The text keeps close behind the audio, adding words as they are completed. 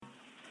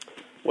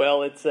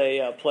Well, it's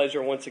a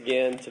pleasure once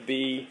again to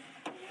be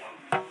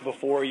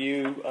before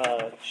you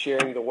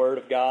sharing the Word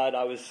of God.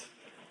 I was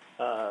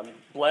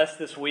blessed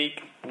this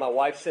week. My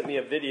wife sent me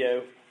a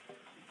video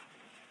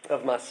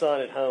of my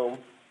son at home,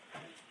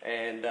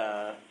 and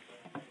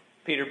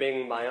Peter,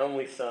 being my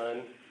only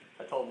son,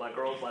 I told my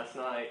girls last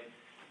night,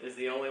 is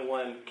the only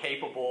one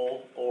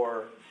capable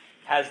or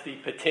has the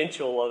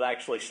potential of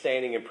actually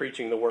standing and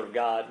preaching the Word of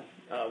God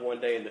one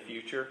day in the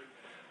future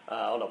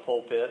on a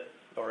pulpit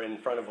or in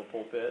front of a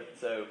pulpit.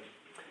 So,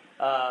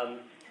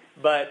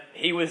 but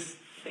he was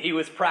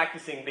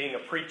practicing being a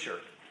preacher,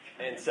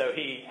 and so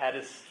he had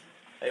his.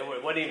 It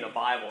wasn't even a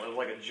Bible; it was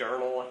like a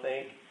journal, I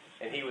think.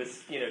 And he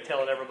was,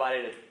 telling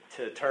everybody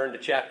to turn to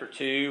chapter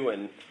 2,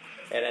 and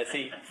as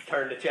he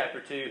turned to chapter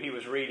 2, he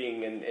was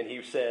reading, and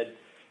he said,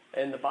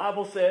 "And the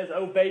Bible says,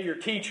 obey your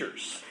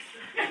teachers."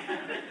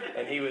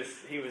 And he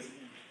was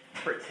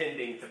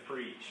pretending to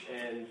preach,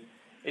 and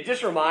it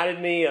just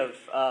reminded me of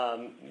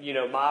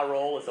my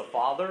role as a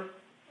father,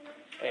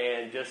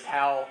 and just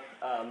how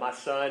my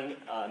son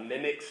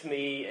mimics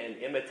me and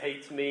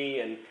imitates me,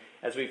 and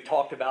as we've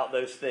talked about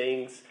those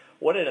things,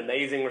 what an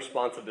amazing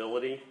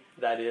responsibility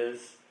that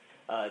is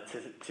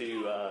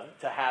to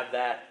have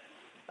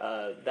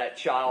that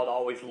child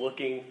always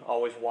looking,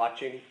 always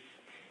watching.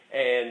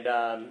 And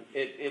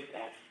it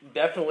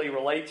definitely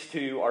relates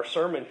to our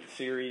sermon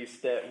series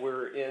that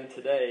we're in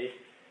today,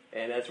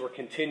 and as we're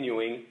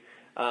continuing,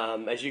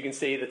 as you can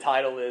see, the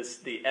title is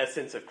The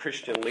Essence of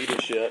Christian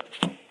Leadership.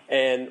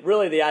 And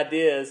really the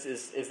idea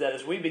is that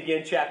as we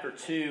begin chapter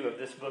 2 of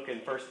this book in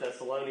 1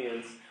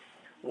 Thessalonians,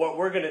 what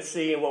we're going to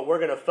see and what we're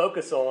going to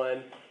focus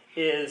on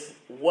is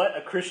what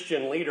a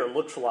Christian leader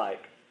looks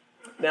like.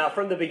 Now,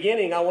 from the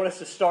beginning, I want us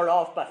to start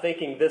off by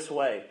thinking this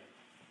way.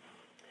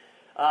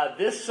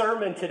 This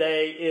sermon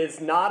today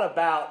is not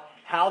about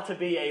how to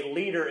be a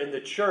leader in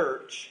the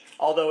church,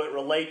 although it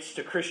relates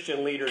to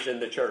Christian leaders in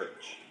the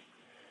church.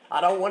 I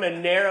don't want to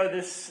narrow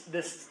this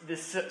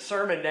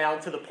sermon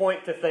down to the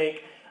point to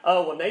think,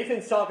 oh, well,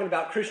 Nathan's talking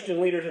about Christian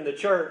leaders in the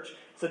church,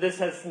 so this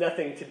has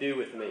nothing to do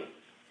with me.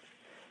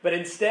 But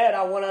instead,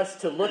 I want us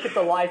to look at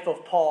the life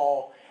of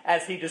Paul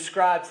as he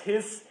describes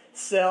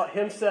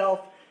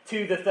himself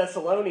to the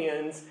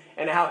Thessalonians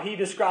and how he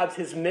describes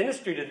his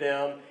ministry to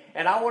them.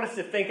 And I want us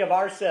to think of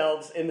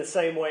ourselves in the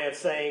same way of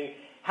saying,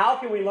 how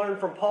can we learn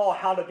from Paul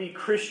how to be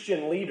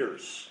Christian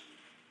leaders?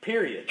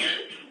 Period.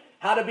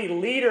 How to be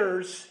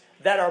leaders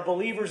that are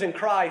believers in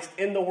Christ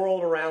in the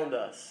world around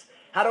us.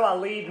 How do I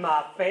lead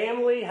my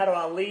family? How do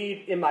I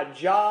lead in my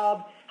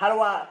job? How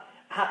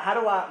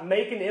do I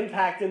make an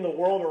impact in the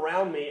world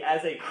around me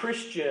as a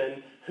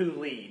Christian who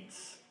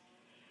leads?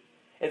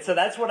 And so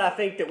that's what I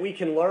think that we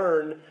can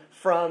learn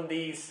from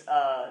these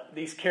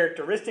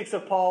characteristics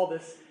of Paul,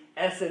 this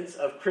essence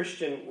of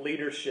Christian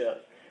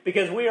leadership.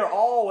 Because we are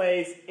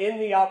always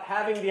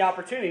having the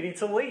opportunity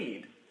to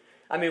lead.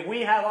 I mean,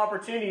 we have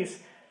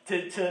opportunities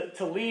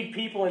to lead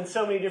people in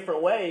so many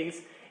different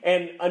ways.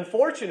 And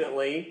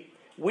unfortunately,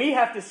 we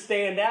have to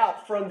stand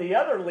out from the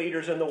other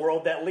leaders in the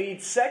world that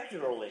lead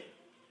secularly.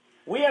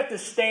 We have to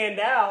stand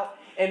out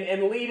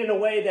and lead in a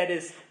way that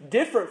is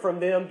different from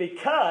them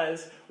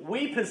because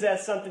we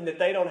possess something that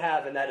they don't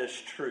have, and that is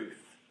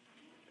truth.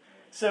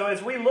 So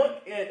as we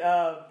look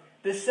at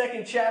this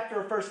second chapter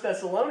of 1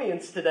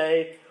 Thessalonians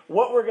today,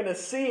 what we're going to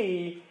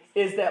see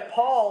is that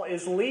Paul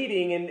is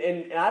leading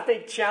and I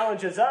think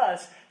challenges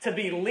us to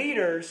be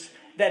leaders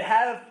that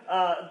have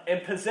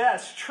and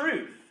possess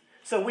truth.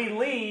 So we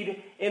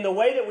lead, in the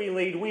way that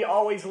we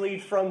always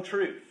lead from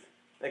truth.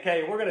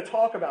 Okay, we're going to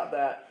talk about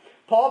that.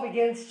 Paul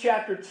begins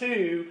chapter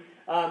 2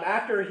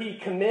 after he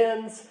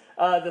commends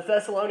the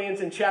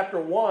Thessalonians in chapter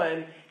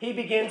 1. He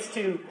begins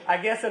to, I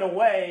guess in a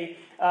way,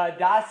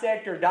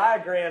 dissect or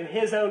diagram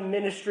his own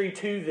ministry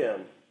to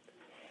them.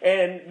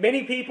 And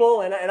many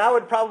people, and I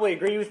would probably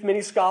agree with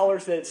many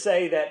scholars that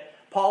say that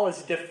Paul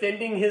is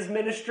defending his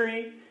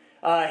ministry.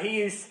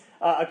 He's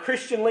a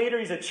Christian leader,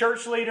 he's a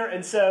church leader,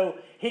 and so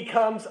he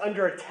comes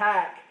under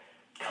attack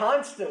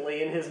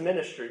constantly in his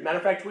ministry. Matter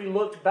of fact, we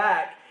looked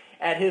back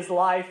at his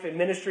life and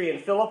ministry in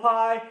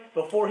Philippi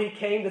before he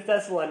came to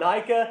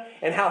Thessalonica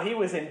and how he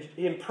was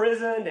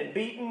imprisoned and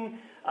beaten.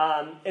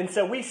 And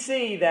so we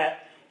see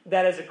that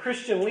as a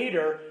Christian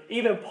leader,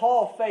 even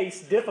Paul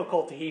faced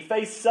difficulty. He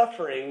faced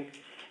suffering,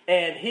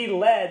 and he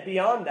led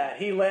beyond that.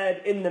 He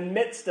led in the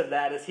midst of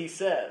that, as he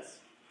says.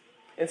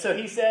 And so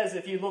he says,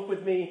 if you look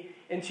with me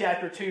in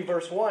chapter 2,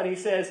 verse 1, he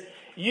says,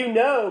 you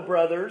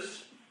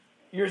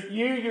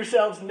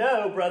yourselves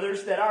know,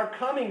 brothers, that our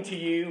coming to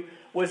you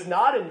was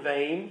not in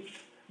vain,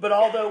 but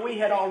although we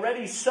had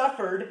already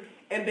suffered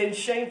and been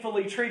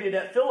shamefully treated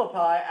at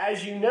Philippi,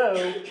 as you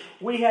know,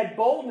 we had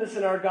boldness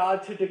in our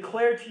God to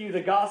declare to you the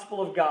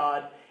gospel of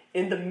God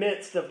in the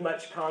midst of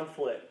much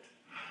conflict.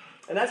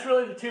 And that's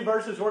really the two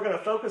verses we're going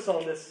to focus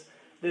on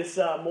this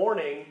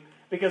morning,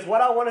 because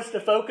what I want us to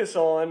focus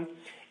on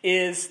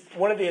is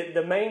one of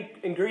the main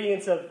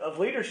ingredients of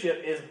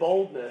leadership is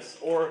boldness,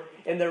 or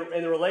in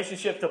the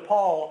relationship to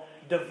Paul,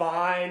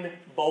 divine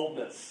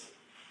boldness.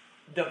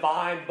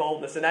 divine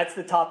boldness. And that's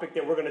the topic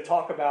that we're going to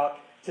talk about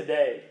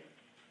today.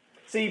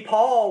 See,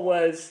 Paul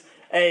was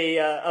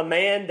a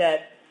man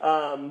that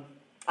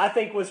I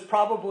think was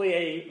probably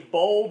a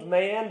bold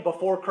man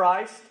before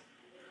Christ.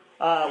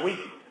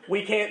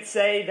 We can't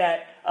say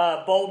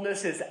that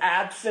boldness is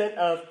absent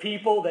of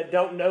people that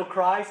don't know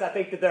Christ. I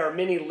think that there are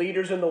many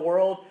leaders in the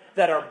world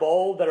that are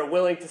bold, that are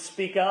willing to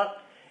speak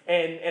up.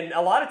 And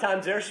a lot of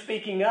times they're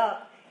speaking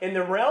up in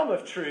the realm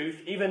of truth,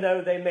 even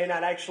though they may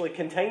not actually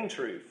contain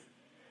truth.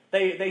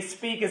 They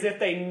speak as if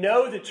they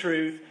know the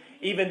truth,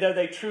 even though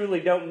they truly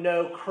don't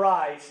know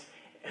Christ,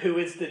 who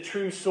is the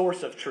true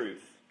source of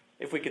truth,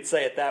 if we could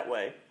say it that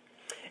way.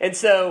 And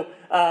so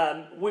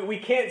we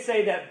can't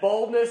say that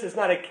boldness is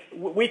not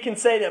we can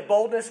say that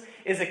boldness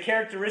is a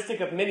characteristic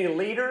of many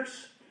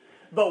leaders,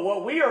 but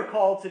what we are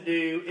called to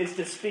do is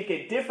to speak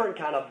a different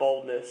kind of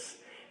boldness,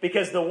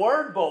 because the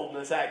word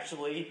boldness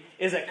actually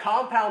is a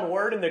compound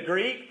word in the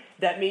Greek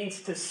that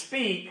means to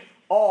speak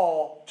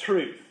all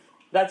truth.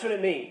 That's what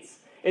it means.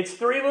 It's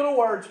three little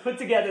words put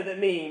together that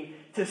mean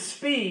to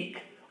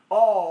speak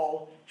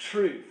all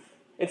truth.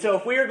 And so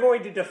if we are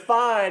going to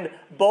define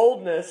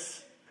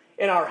boldness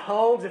in our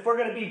homes, if we're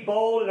going to be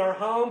bold in our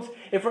homes,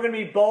 if we're going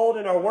to be bold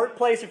in our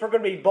workplace, if we're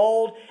going to be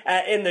bold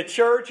in the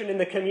church and in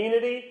the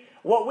community,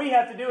 what we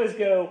have to do is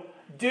go,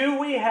 do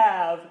we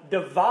have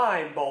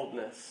divine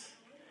boldness?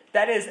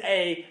 That is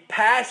a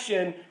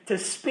passion to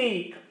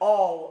speak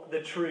all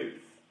the truth.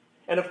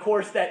 And of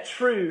course, that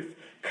truth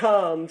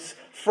comes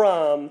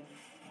from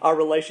our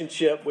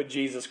relationship with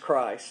Jesus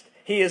Christ.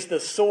 He is the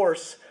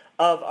source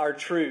of our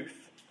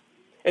truth.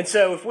 And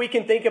so if we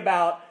can think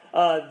about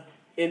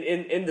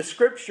in the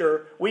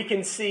Scripture, we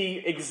can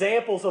see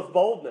examples of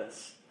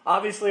boldness.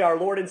 Obviously, our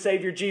Lord and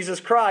Savior Jesus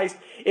Christ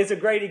is a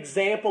great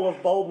example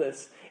of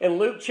boldness. In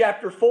Luke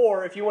chapter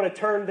 4, if you want to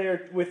turn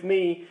there with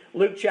me,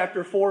 Luke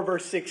chapter 4,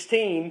 verse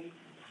 16,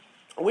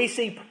 we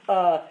see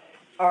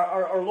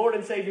our Lord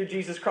and Savior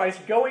Jesus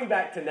Christ going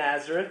back to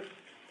Nazareth.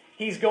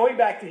 He's going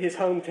back to his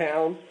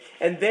hometown.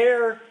 And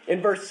there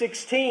in verse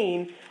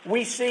 16,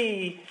 we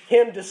see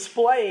him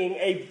displaying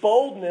a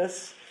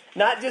boldness,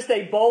 not just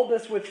a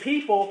boldness with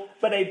people,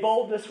 but a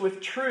boldness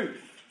with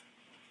truth.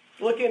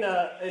 Look in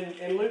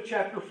Luke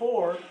chapter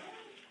 4.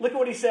 Look at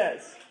what he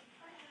says.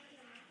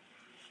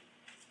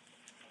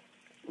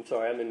 I'm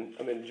sorry,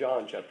 I'm in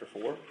John chapter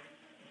 4.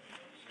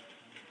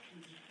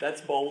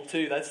 That's bold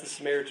too. That's the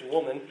Samaritan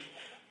woman.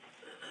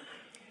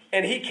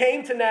 And he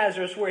came to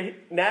Nazareth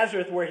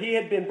where he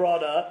had been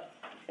brought up.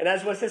 And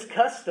as was his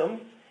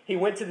custom, he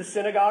went to the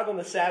synagogue on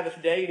the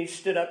Sabbath day and he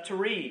stood up to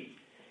read.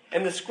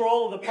 And the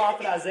scroll of the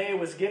prophet Isaiah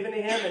was given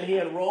to him, and he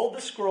unrolled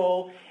the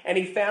scroll, and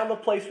he found the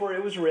place where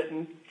it was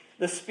written,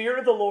 "The Spirit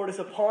of the Lord is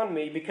upon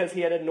me, because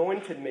he had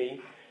anointed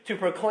me to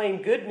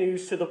proclaim good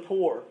news to the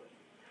poor.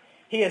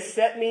 He has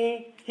sent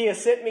me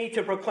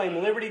to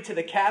proclaim liberty to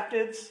the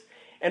captives,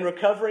 and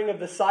recovering of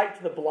the sight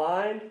to the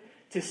blind,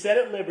 to set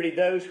at liberty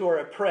those who are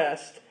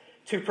oppressed,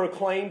 to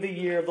proclaim the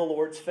year of the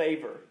Lord's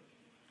favor."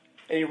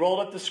 And he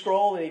rolled up the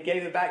scroll, and he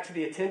gave it back to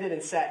the attendant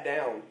and sat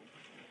down.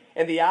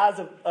 And the eyes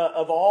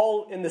of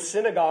all in the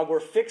synagogue were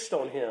fixed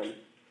on him.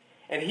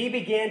 And he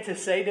began to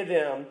say to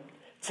them,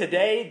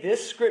 "Today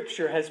this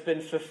scripture has been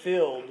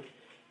fulfilled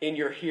in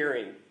your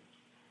hearing."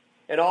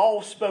 And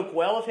all spoke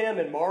well of him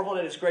and marveled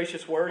at his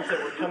gracious words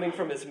that were coming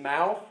from his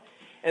mouth.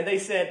 And they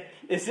said,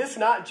 "Is this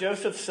not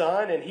Joseph's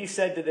son?" And he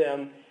said to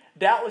them,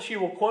 "Doubtless you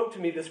will quote to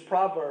me this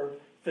proverb,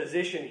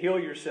 'Physician, heal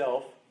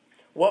yourself.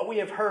 What we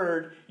have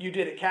heard you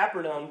did at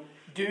Capernaum,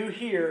 do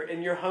here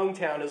in your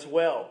hometown as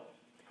well."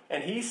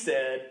 And he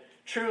said,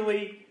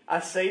 "Truly, I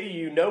say to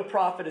you, no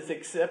prophet is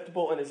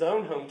acceptable in his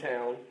own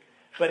hometown.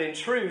 But in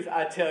truth,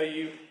 I tell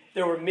you,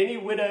 there were many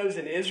widows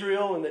in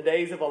Israel in the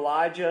days of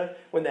Elijah,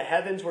 when the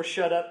heavens were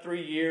shut up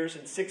 3 years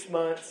and 6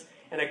 months,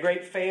 and a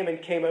great famine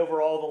came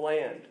over all the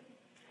land.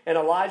 And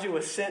Elijah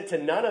was sent to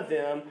none of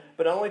them,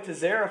 but only to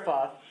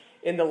Zarephath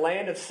in the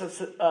land of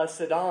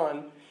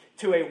Sidon,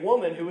 to a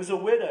woman who was a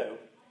widow.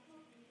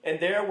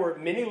 And there were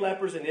many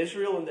lepers in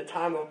Israel in the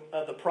time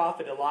of the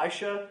prophet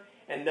Elisha,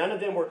 and none of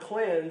them were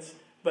cleansed,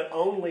 but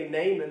only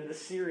Naaman the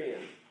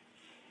Syrian.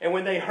 And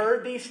when they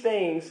heard these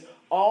things,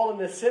 all in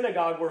the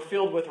synagogue were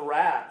filled with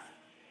wrath.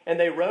 And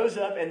they rose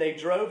up and they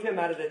drove him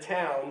out of the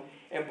town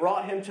and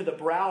brought him to the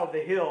brow of the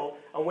hill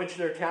on which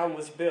their town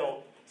was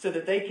built, so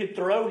that they could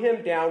throw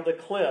him down the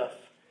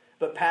cliff.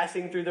 But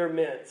passing through their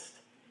midst,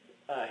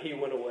 he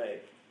went away.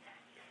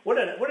 What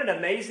an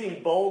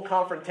amazing, bold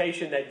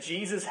confrontation that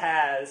Jesus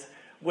has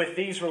with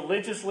these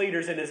religious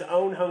leaders in his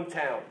own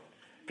hometown.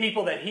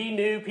 People that he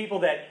knew, people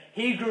that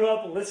he grew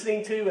up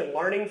listening to and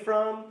learning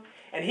from.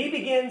 And he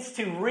begins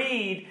to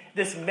read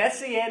this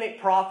messianic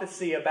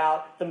prophecy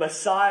about the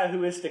Messiah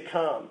who is to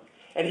come.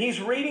 And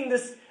he's reading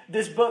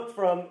this book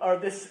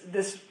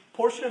this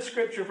portion of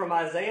Scripture from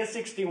Isaiah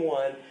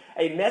 61,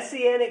 a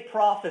messianic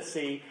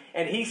prophecy.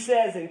 And he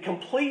says in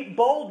complete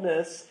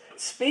boldness,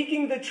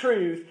 speaking the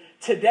truth,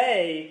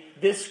 today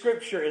this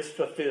Scripture is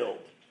fulfilled.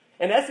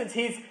 In essence,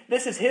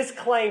 this is his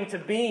claim to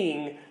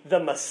being the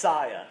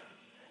Messiah.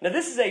 Now,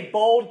 this is a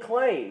bold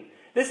claim.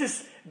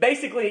 This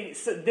basically,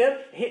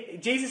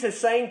 Jesus is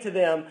saying to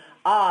them,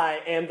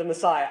 I am the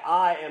Messiah.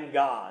 I am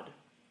God.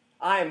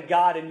 I am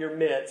God in your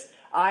midst.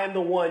 I am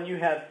the one you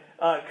have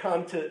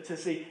come to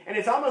see. And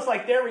it's almost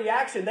like their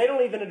reaction, they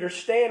don't even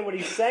understand what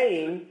he's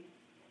saying.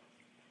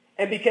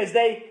 And because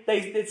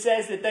it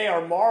says that they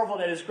are marveled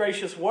at his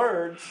gracious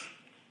words.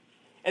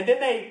 And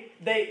then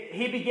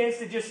he begins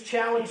to just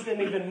challenge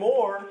them even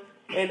more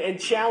and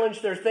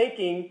challenge their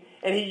thinking.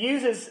 And he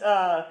uses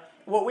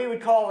what we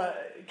would call a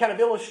kind of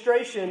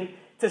illustration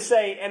to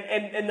say,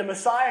 and the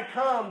Messiah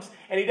comes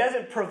and he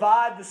doesn't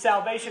provide the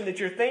salvation that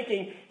you're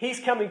thinking. He's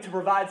coming to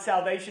provide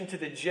salvation to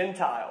the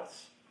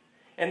Gentiles.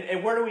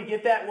 And where do we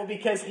get that? Well,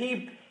 because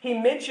he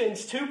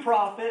mentions two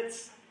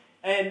prophets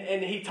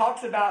and he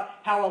talks about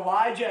how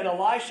Elijah and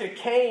Elisha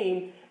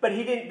came, but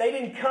they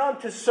didn't come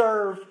to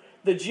serve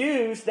the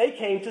Jews, they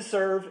came to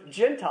serve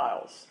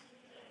Gentiles.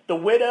 The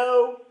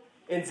widow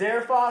and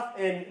Zarephath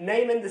and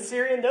Naaman the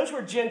Syrian, those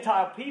were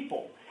Gentile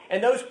people.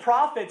 And those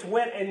prophets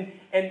went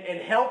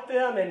and helped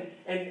them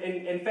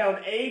and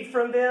found aid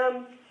from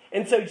them.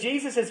 And so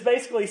Jesus is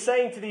basically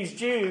saying to these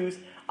Jews,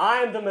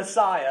 I am the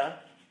Messiah,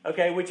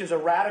 okay, which is a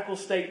radical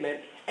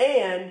statement.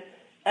 And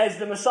as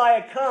the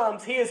Messiah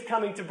comes, he is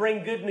coming to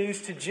bring good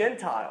news to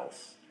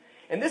Gentiles.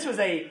 And this was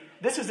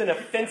an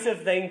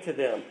offensive thing to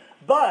them.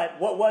 But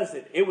what was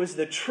it? It was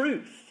the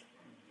truth.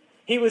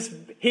 He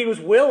was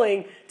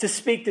willing to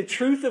speak the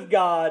truth of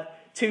God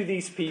to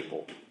these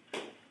people.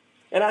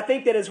 And I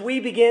think that as we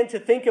begin to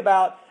think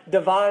about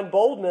divine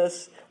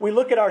boldness, we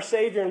look at our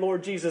Savior and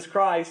Lord Jesus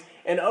Christ,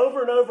 and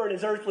over in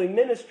his earthly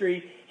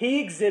ministry, he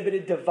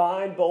exhibited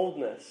divine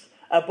boldness.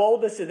 A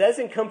boldness that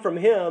doesn't come from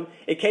him.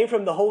 It came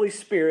from the Holy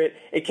Spirit.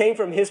 It came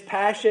from his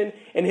passion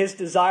and his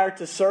desire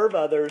to serve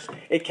others.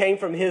 It came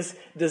from his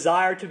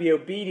desire to be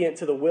obedient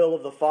to the will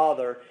of the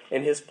Father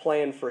and his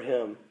plan for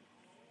him.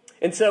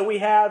 And so we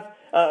have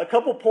a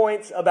couple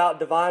points about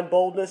divine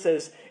boldness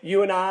as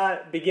you and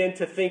I begin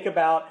to think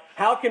about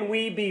how can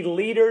we be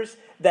leaders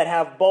that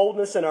have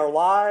boldness in our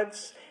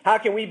lives? How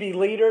can we be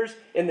leaders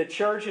in the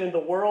church and in the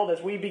world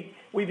as we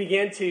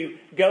begin to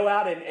go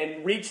out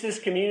and reach this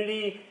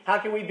community? How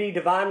can we be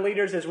divine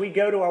leaders as we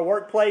go to our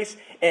workplace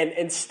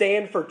and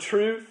stand for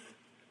truth?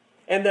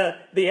 And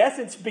the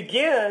essence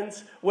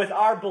begins with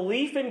our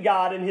belief in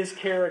God and his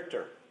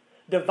character.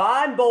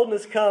 Divine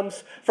boldness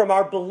comes from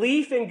our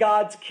belief in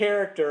God's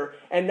character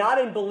and not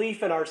in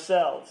belief in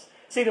ourselves.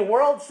 See, the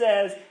world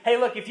says, hey,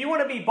 look, if you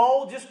want to be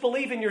bold, just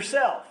believe in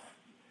yourself.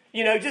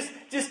 You know,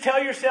 just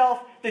tell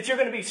yourself that you're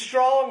going to be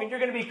strong and you're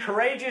going to be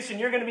courageous and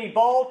you're going to be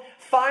bold.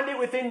 Find it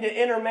within the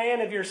inner man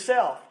of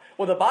yourself.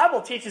 Well, the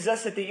Bible teaches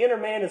us that the inner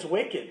man is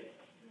wicked.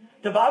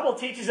 The Bible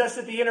teaches us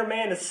that the inner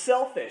man is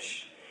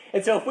selfish.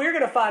 And so if we're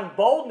going to find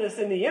boldness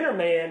in the inner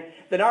man,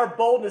 then our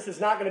boldness is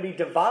not going to be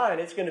divine.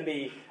 It's going to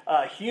be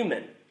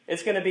human.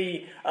 It's going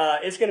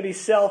to be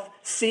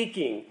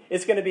self-seeking.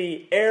 It's going to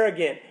be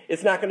arrogant.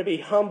 It's not going to be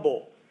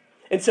humble.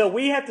 And so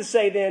we have to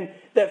say then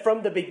that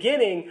from the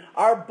beginning,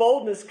 our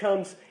boldness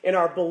comes in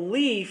our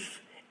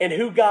belief in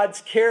who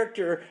God's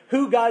character,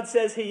 who God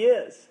says he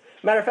is.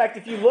 Matter of fact,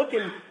 if you look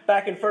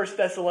back in 1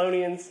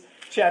 Thessalonians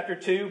chapter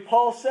 2,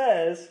 Paul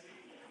says,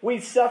 we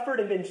suffered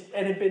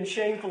and have been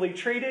shamefully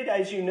treated,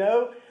 as you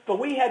know, but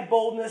we had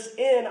boldness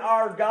in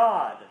our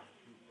God.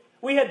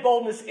 We had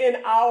boldness in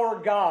our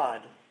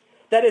God.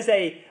 That is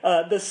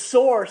the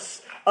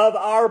source of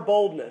our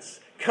boldness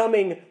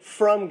coming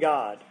from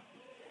God.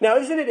 Now,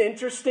 isn't it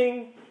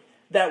interesting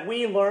that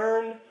we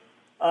learn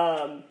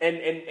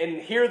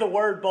and hear the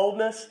word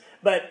boldness,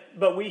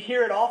 but we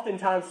hear it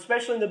oftentimes,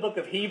 especially in the book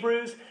of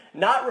Hebrews,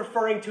 not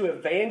referring to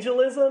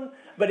evangelism,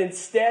 but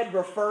instead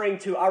referring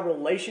to our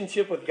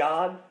relationship with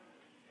God?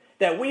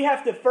 That we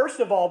have to,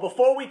 first of all,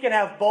 before we can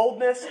have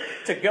boldness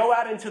to go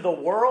out into the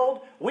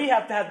world, we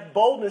have to have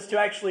boldness to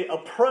actually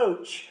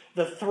approach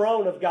the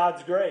throne of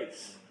God's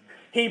grace.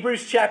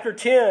 Hebrews chapter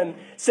 10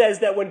 says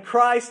that when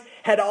Christ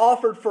had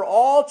offered for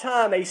all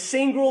time a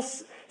single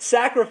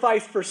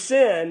sacrifice for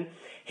sin,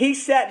 he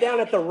sat down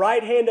at the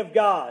right hand of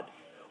God,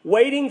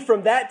 waiting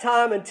from that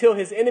time until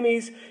his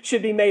enemies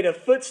should be made a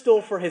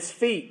footstool for his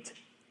feet.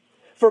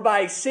 For by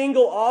a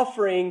single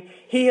offering,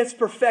 he has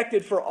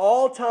perfected for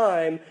all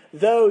time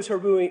those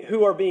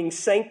who are being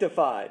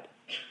sanctified.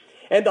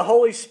 And the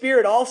Holy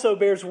Spirit also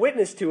bears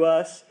witness to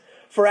us,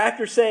 for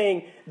after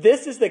saying,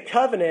 this is the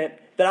covenant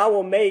that I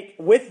will make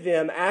with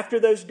them after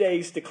those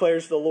days,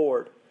 declares the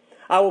Lord.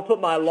 I will put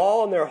my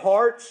law on their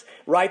hearts,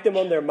 write them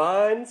on their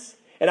minds,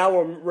 and I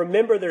will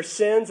remember their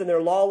sins and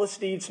their lawless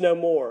deeds no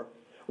more.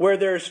 Where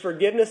there is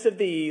forgiveness of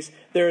these,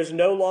 there is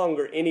no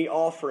longer any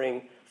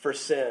offering for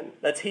sin.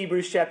 That's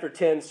Hebrews chapter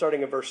 10,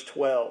 starting at verse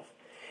 12.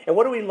 And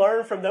what do we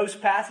learn from those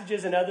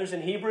passages and others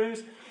in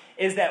Hebrews?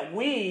 Is that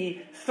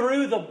we,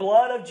 through the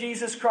blood of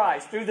Jesus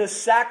Christ, through the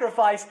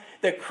sacrifice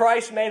that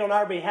Christ made on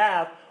our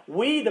behalf,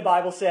 we, the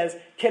Bible says,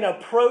 can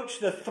approach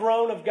the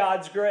throne of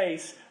God's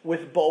grace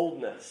with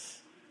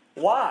boldness.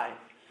 Why?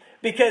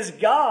 Because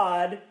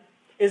God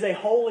is a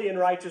holy and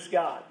righteous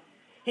God.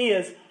 He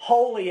is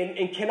holy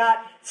and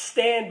cannot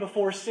stand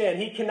before sin.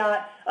 He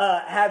cannot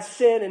have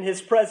sin in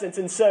his presence.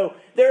 And so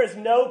there is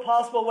no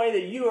possible way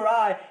that you or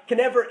I can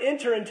ever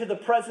enter into the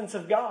presence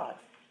of God.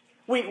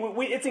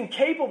 It's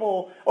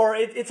incapable, or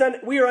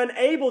we are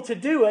unable to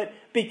do it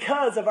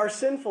because of our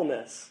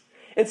sinfulness.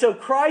 And so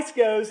Christ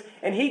goes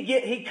and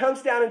he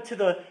comes down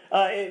into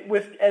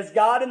as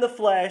God in the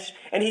flesh,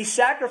 and he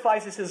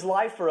sacrifices his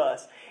life for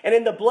us. And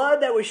in the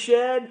blood that was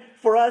shed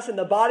for us and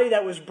the body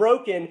that was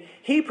broken,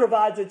 he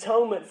provides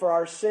atonement for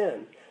our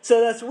sin.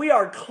 So thus we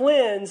are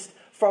cleansed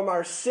from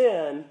our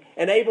sin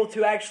and able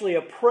to actually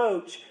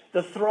approach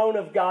the throne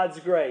of God's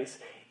grace,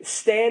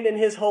 stand in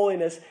his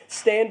holiness,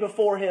 stand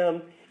before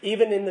him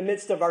even in the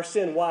midst of our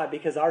sin. Why?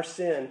 Because our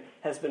sin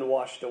has been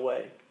washed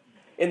away.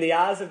 In the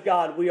eyes of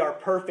God, we are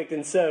perfect,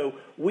 and so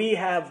we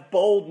have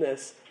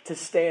boldness to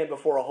stand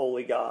before a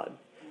holy God.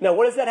 Now,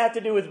 what does that have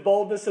to do with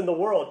boldness in the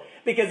world?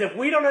 Because if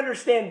we don't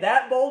understand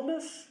that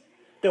boldness,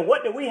 then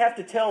what do we have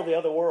to tell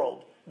the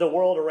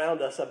world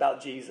around us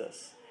about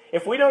Jesus?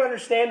 If we don't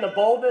understand the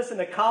boldness and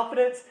the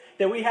confidence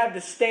that we have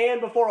to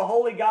stand before a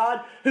holy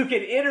God who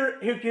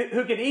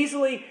could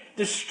easily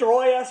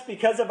destroy us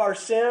because of our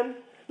sin,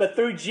 but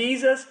through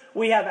Jesus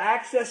we have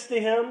access to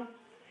him,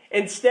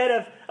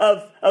 instead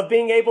of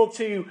being able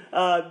to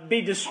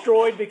be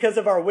destroyed because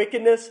of our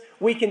wickedness,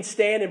 we can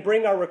stand and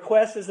bring our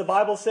requests, as the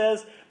Bible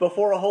says,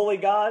 before a holy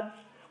God.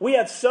 We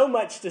have so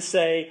much to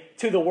say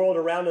to the world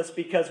around us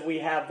because we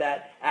have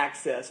that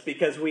access,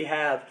 because we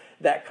have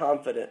that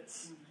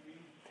confidence.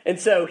 And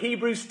so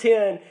Hebrews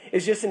 10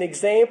 is just an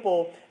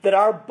example that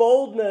our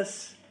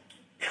boldness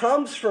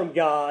comes from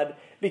God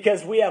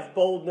because we have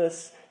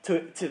boldness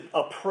to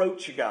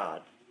approach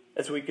God,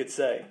 as we could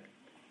say.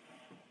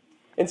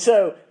 And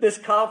so this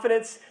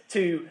confidence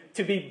to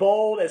be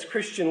bold as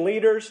Christian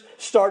leaders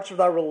starts with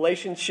our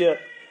relationship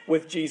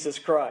with Jesus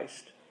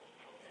Christ.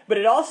 But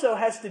it also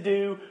has to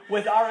do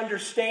with our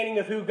understanding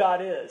of who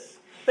God is.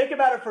 Think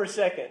about it for a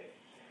second.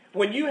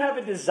 When you have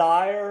a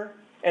desire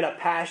and a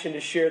passion to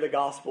share the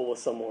gospel with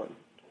someone,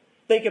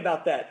 think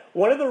about that.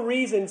 One of the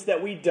reasons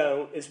that we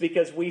don't is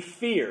because we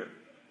fear.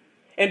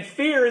 And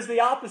fear is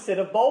the opposite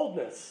of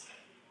boldness.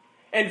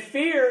 And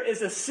fear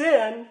is a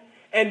sin,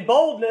 and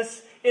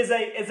boldness is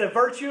a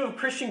virtue of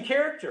Christian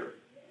character.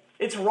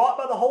 It's wrought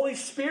by the Holy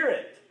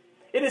Spirit.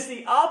 It is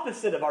the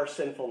opposite of our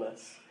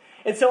sinfulness.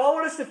 And so I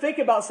want us to think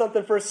about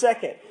something for a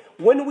second.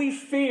 When we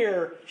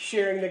fear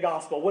sharing the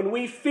gospel, when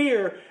we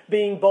fear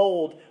being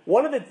bold,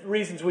 one of the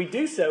reasons we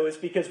do so is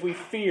because we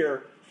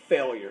fear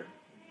failure.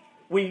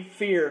 We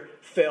fear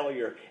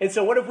failure. And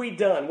so what have we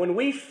done? When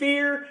we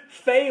fear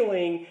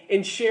failing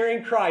in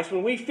sharing Christ,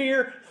 when we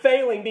fear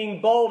failing being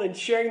bold in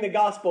sharing the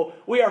gospel,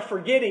 we are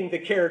forgetting the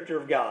character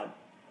of God.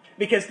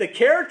 Because the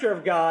character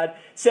of God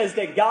says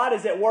that God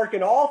is at work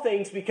in all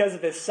things because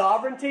of his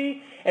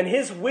sovereignty, and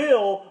his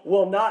will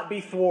not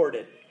be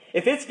thwarted.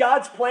 If it's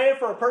God's plan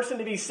for a person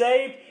to be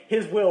saved,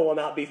 his will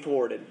not be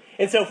thwarted.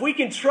 And so if we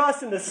can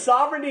trust in the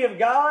sovereignty of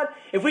God,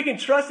 if we can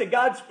trust that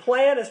God's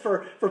plan is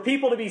for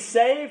people to be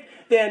saved,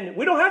 then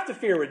we don't have to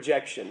fear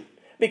rejection.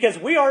 Because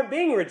we aren't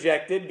being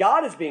rejected,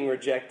 God is being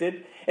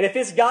rejected. And if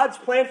it's God's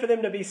plan for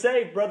them to be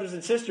saved, brothers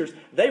and sisters,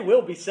 they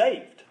will be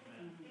saved.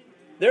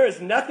 There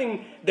is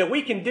nothing that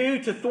we can do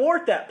to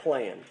thwart that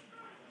plan.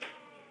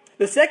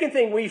 The second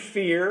thing we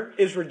fear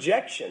is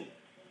rejection.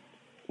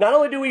 Not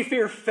only do we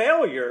fear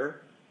failure,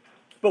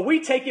 but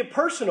we take it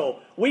personal.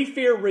 We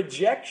fear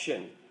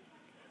rejection.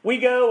 We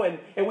go and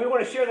we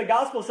want to share the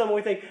gospel with someone.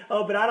 We think,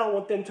 oh, but I don't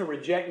want them to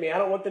reject me. I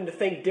don't want them to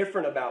think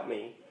different about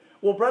me.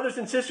 Well, brothers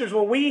and sisters,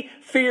 when we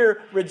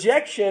fear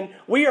rejection,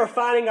 we are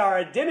finding our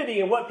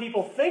identity in what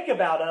people think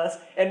about us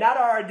and not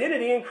our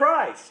identity in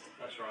Christ.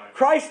 That's right.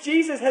 Christ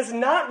Jesus has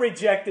not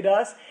rejected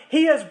us.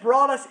 He has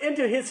brought us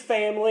into his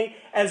family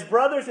as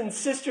brothers and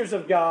sisters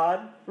of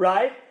God,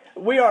 right?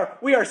 We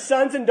are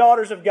sons and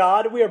daughters of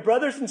God. We are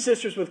brothers and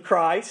sisters with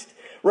Christ.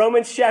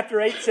 Romans chapter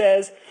 8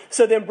 says,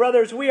 so then,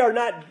 brothers, we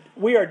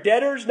are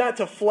debtors not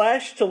to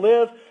flesh, to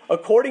live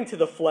according to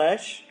the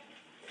flesh.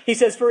 He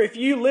says, for if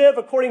you live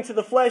according to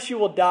the flesh, you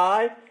will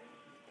die.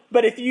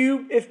 But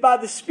if by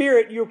the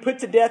Spirit you are put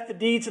to death the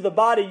deeds of the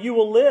body, you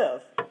will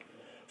live.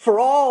 For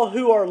all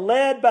who are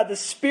led by the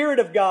Spirit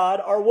of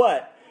God are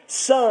what?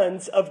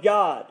 Sons of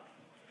God.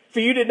 For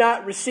you did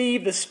not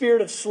receive the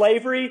spirit of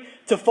slavery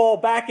to fall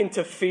back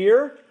into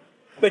fear,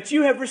 but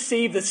you have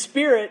received the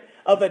spirit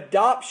of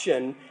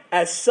adoption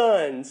as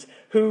sons,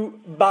 who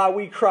by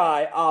we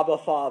cry, Abba,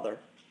 Father.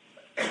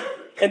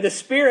 And the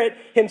Spirit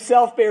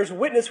himself bears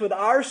witness with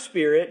our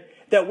spirit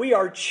that we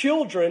are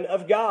children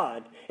of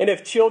God. And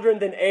if children,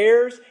 then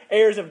heirs,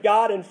 heirs of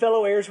God and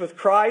fellow heirs with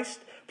Christ,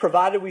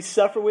 provided we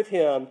suffer with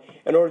him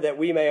in order that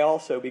we may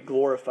also be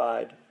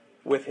glorified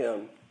with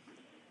him.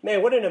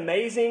 Man, what an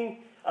amazing,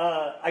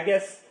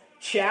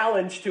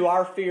 challenge to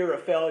our fear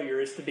of failure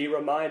is to be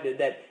reminded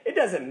that it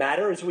doesn't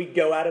matter as we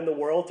go out in the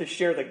world to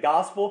share the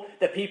gospel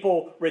that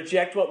people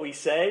reject what we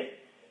say.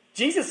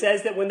 Jesus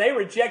says that when they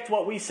reject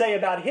what we say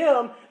about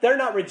him, they're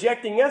not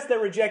rejecting us, they're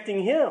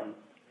rejecting him.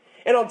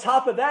 And on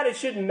top of that, it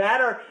shouldn't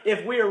matter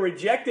if we are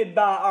rejected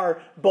by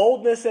our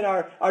boldness and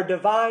our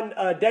divine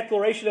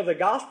declaration of the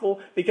gospel,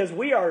 because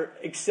we are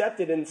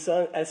accepted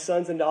as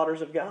sons and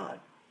daughters of God.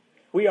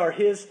 We are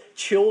His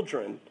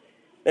children,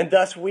 and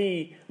thus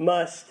we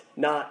must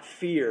not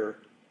fear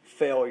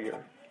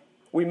failure.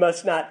 We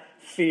must not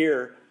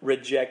fear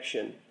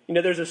rejection. You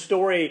know, there's a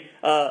story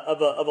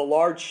of a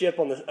large ship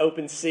on the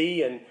open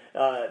sea, and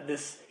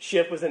this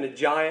ship was in a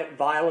giant,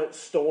 violent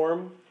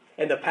storm.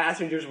 And the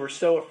passengers were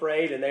so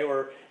afraid, and they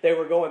were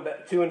going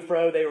back to and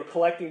fro. They were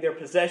collecting their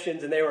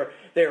possessions, and they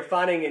were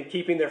finding and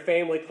keeping their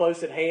family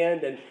close at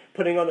hand, and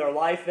putting on their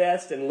life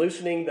vest and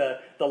loosening the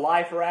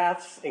life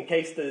rafts in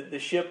case the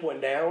ship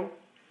went down.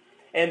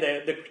 And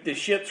the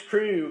ship's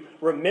crew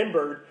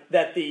remembered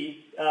that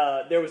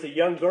there was a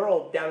young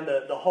girl down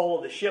the hull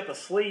of the ship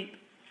asleep,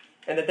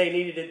 and that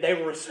they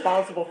were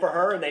responsible for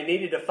her, and they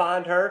needed to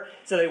find her.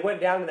 So they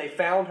went down and they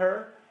found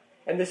her.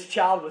 And this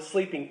child was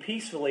sleeping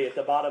peacefully at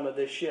the bottom of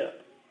this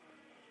ship.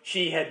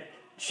 She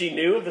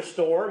knew of the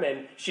storm,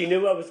 and she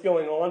knew what was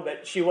going on,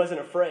 but she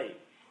wasn't afraid.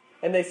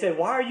 And they said,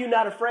 "Why are you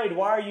not afraid?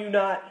 Why are you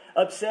not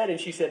upset?"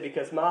 And she said,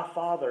 "Because my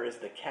Father is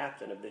the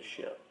captain of this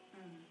ship."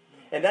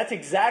 And that's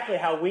exactly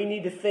how we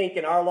need to think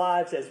in our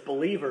lives as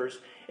believers,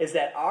 is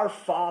that our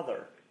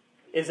Father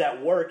is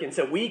at work. And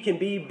so we can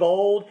be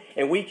bold,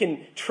 and we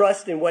can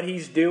trust in what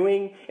He's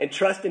doing and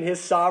trust in His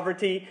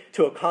sovereignty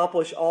to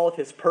accomplish all of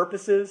His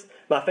purposes.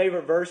 My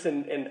favorite verse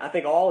in I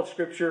think all of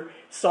Scripture,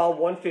 Psalm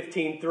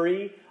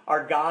 115:3,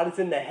 our God is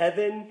in the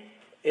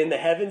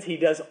heavens. He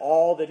does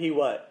all that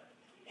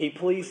He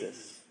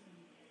pleases.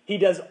 He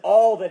does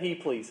all that He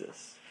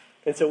pleases.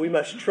 And so we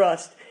must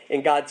trust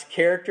in God's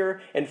character,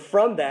 and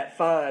from that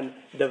find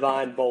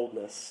divine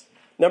boldness.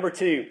 Number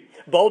 2,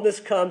 boldness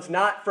comes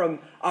not from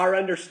our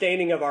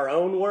understanding of our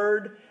own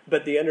word,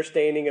 but the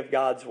understanding of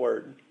God's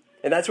word.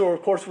 And that's where,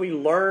 of course, we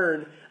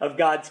learn of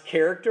God's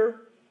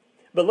character.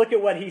 But look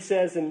at what he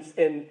says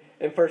in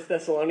 1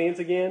 Thessalonians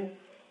again.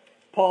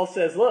 Paul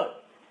says, look,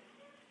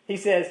 he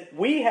says,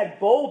 "We had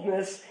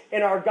boldness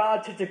in our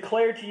God to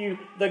declare to you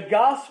the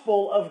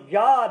gospel of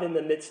God in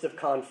the midst of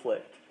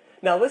conflict."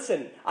 Now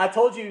listen, I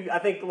told you, I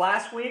think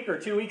last week or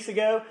 2 weeks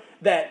ago,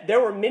 that there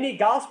were many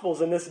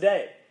gospels in this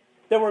day.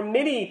 There were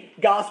many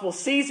gospels.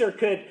 Caesar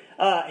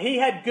he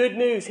had good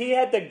news. He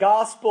had the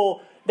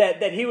gospel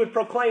that he would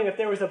proclaim if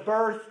there was a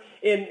birth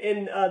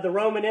in the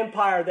Roman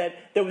Empire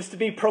that was to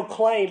be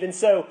proclaimed. And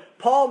so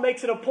Paul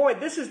makes it a point.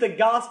 This is the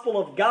gospel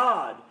of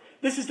God.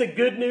 This is the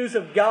good news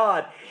of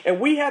God. And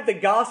we have the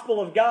gospel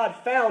of God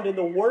found in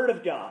the Word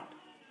of God.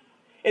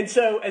 And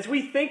so as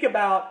we think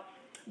about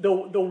the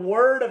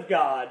Word of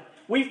God,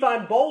 we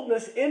find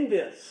boldness in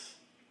this.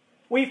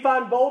 We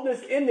find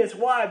boldness in this.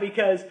 Why?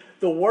 Because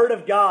the Word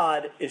of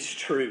God is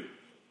true.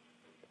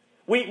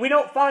 We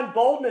don't find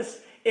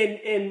boldness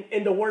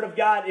in the Word of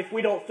God if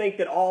we don't think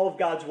that all of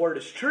God's Word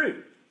is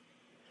true.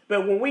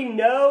 But when we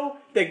know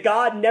that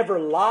God never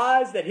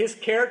lies, that His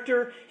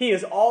character, He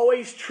is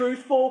always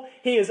truthful,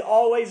 He is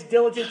always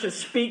diligent to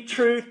speak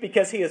truth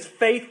because He is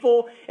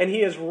faithful and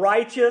He is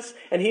righteous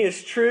and He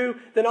is true,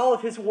 then all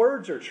of His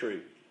words are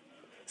true.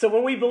 So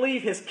when we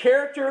believe His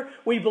character,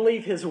 we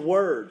believe His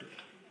Word.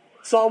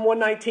 Psalm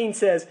 119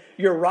 says,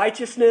 "Your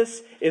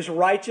righteousness is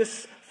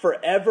righteous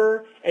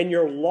forever, and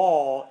your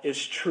law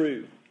is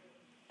true."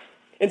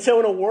 And so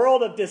in a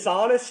world of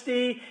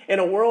dishonesty, in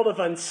a world of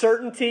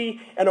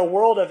uncertainty, in a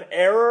world of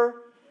error,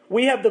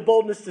 we have the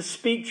boldness to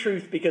speak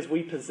truth because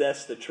we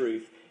possess the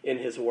truth in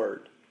His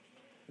Word.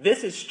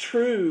 This is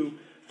true,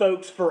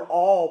 folks, for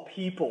all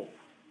people.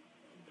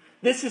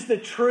 This is the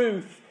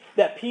truth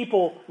that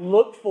people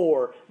look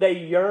for. They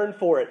yearn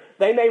for it.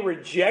 They may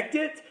reject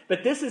it,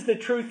 but this is the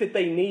truth that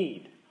they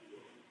need.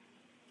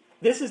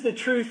 This is the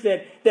truth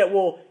that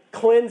will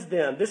cleanse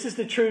them. This is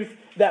the truth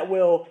that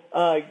will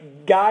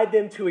guide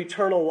them to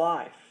eternal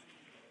life.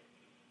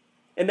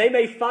 And they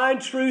may find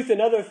truth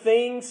in other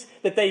things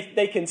that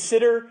they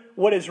consider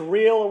what is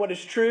real and what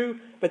is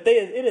true, but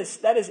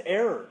that is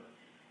error.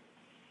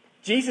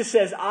 Jesus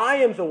says, "I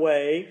am the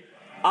way,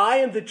 I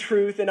am the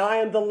truth, and I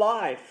am the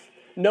life.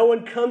 No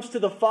one comes to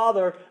the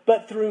Father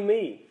but through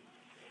me."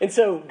 And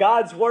so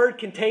God's Word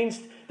contains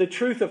the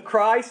truth of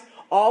Christ.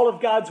 All of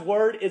God's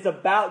Word is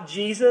about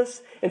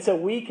Jesus. And so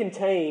we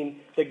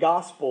contain the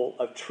gospel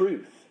of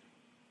truth.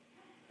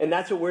 And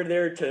that's what we're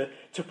there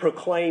to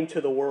proclaim to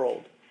the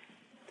world.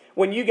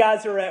 When you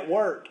guys are at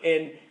work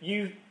and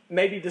you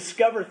maybe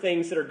discover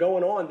things that are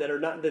going on that are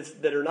not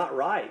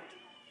right,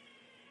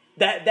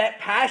 that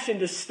passion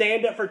to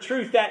stand up for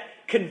truth, that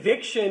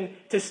conviction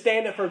to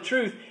stand up for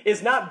truth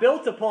is not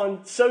built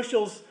upon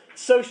society's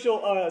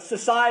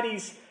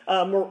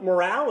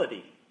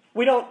morality.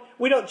 We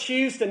don't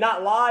choose to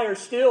not lie or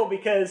steal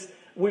because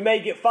we may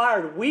get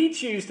fired. We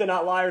choose to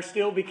not lie or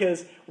steal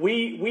because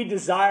we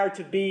desire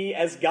to be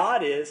as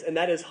God is, and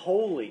that is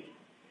holy.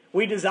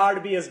 We desire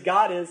to be as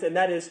God is, and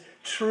that is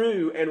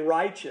true and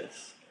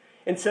righteous.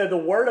 And so the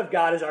Word of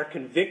God is our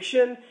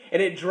conviction,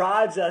 and it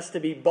drives us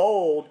to be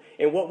bold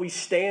in what we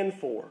stand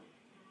for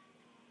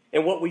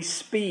and what we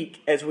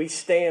speak as we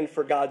stand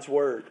for God's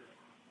Word.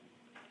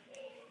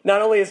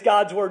 Not only is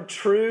God's word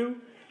true,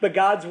 but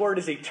God's word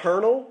is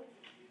eternal.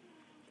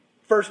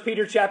 1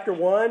 Peter chapter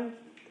 1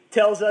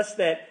 tells us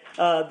that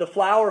the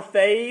flower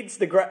fades,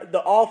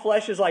 all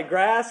flesh is like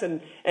grass,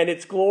 and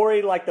its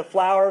glory like the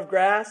flower of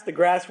grass. The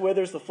grass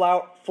withers, the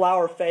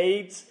flower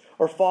fades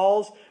or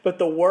falls, but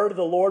the word of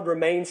the Lord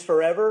remains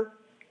forever.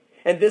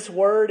 And this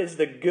word is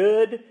the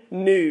good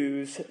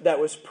news that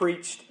was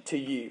preached to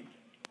you.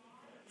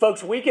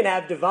 Folks, we can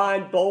have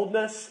divine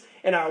boldness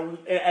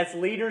as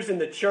leaders in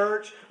the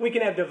church. We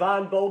can have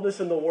divine boldness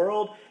in the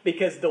world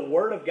because the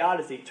word of God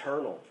is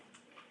eternal.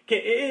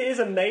 It is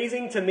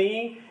amazing to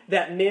me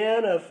that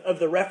men of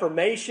the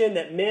Reformation,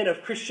 that men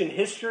of Christian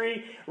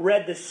history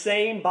read the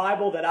same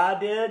Bible that I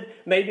did,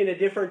 maybe in a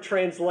different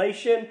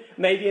translation,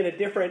 maybe in a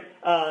different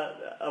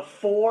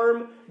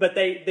form, but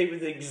they were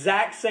the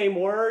exact same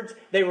words.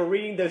 They were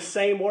reading those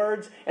same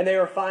words, and they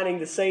were finding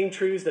the same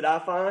truths that I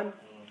find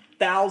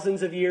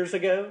thousands of years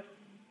ago.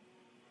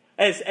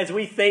 As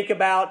we think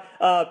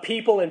about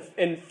people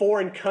in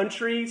foreign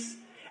countries,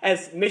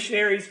 as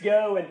missionaries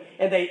go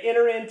and they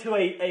enter into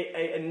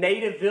a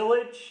native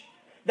village,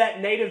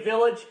 that native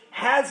village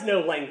has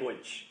no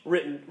language,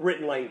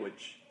 written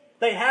language.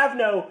 They have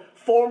no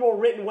formal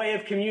written way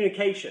of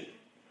communication.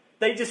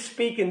 They just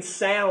speak in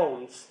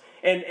sounds.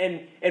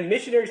 And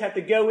missionaries have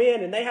to go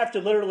in and they have to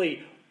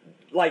literally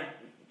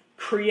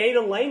create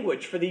a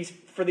language for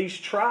these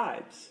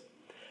tribes.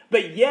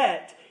 But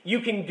yet, you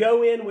can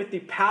go in with the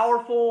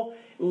powerful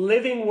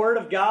living Word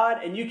of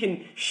God, and you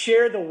can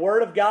share the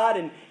Word of God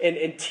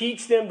and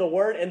teach them the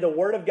Word, and the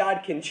Word of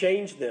God can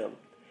change them.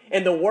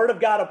 And the Word of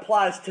God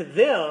applies to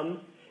them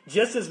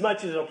just as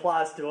much as it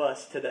applies to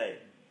us today.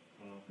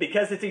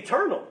 Because it's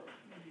eternal.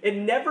 It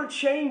never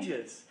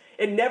changes.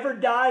 It never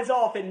dies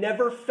off. It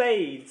never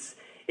fades.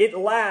 It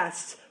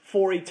lasts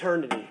for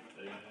eternity.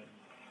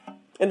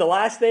 And the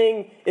last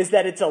thing is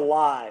that it's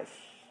alive.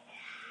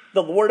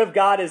 The Word of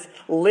God is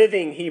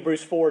living,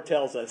 Hebrews 4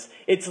 tells us.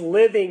 It's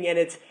living and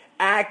it's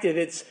active.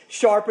 It's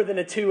sharper than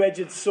a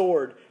two-edged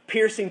sword,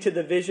 piercing to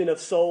the vision of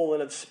soul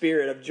and of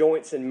spirit, of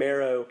joints and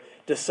marrow,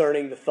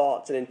 discerning the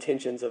thoughts and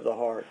intentions of the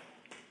heart.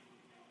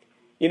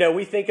 You know,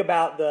 we think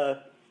about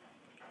the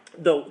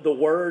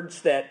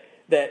words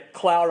that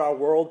cloud our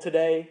world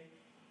today,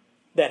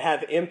 that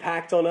have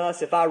impact on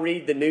us. If I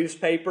read the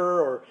newspaper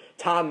or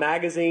Time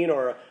magazine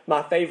or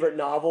my favorite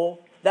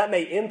novel, that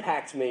may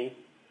impact me,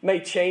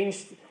 may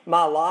change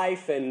my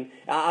life, and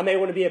I may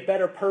want to be a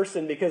better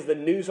person because of the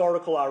news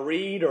article I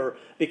read or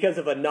because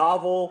of a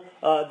novel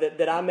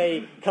that I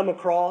may come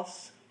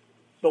across.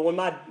 But when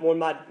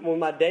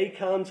my day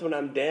comes, when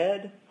I'm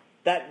dead,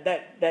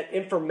 that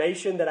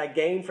information that I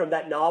gained from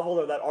that novel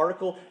or that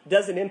article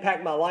doesn't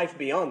impact my life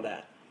beyond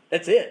that.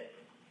 That's it.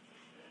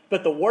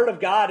 But the Word of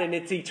God in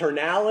its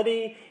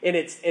eternality, in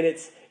its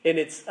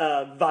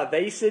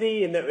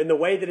vivacity, in the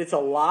way that it's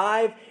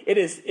alive,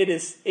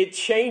 it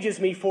changes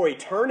me for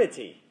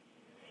eternity.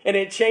 And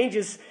it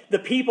changes the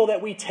people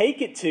that we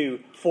take it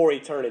to for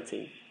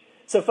eternity.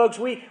 So folks,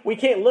 we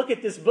can't look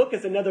at this book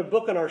as another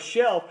book on our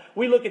shelf.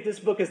 We look at this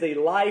book as a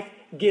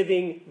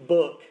life-giving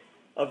book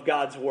of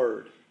God's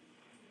Word.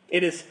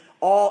 It is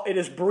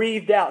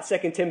breathed out,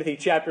 2 Timothy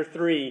chapter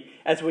 3,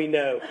 as we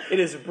know. It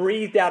is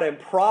breathed out and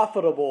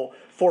profitable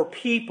for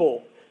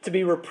people to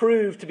be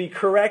reproved, to be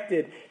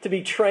corrected, to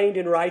be trained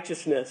in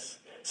righteousness,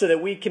 so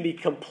that we can be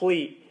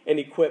complete and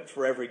equipped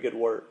for every good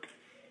work.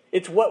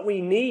 It's what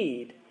we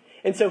need.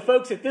 And so,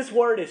 folks, if this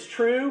Word is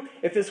true,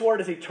 if this Word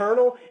is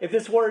eternal, if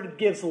this Word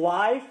gives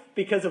life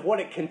because of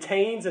what it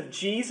contains of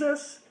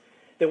Jesus,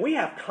 then we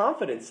have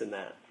confidence in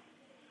that.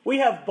 We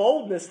have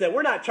boldness that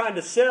we're not trying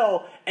to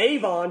sell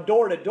Avon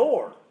door to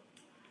door.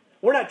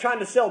 We're not trying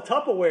to sell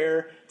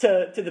Tupperware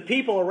to the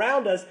people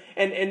around us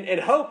and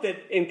hope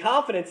that in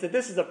confidence that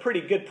this is a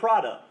pretty good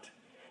product.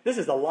 This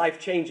is a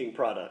life-changing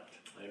product.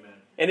 Amen.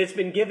 And it's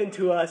been given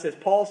to us, as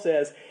Paul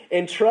says,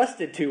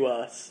 entrusted to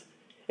us.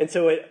 And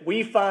so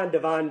we find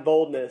divine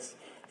boldness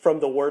from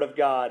the Word of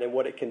God and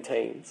what it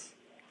contains.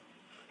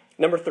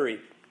 Number 3,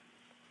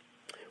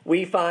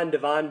 we find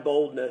divine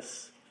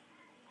boldness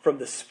from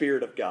the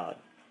Spirit of God,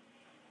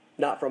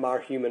 not from our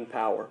human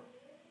power.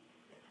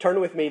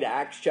 Turn with me to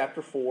Acts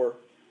chapter 4.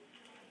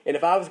 And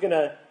if I was going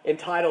to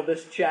entitle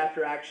this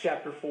chapter, Acts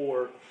chapter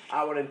 4,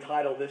 I would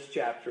entitle this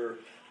chapter,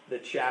 the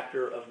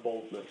chapter of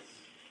boldness.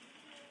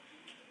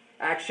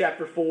 Acts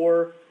chapter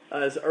 4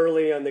 is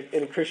early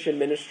in Christian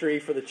ministry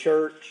for the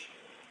church.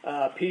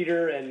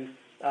 Peter and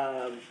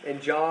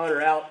John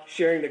are out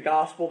sharing the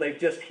gospel. They've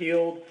just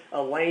healed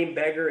a lame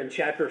beggar in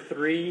chapter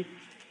 3.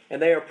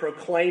 And they are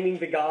proclaiming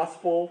the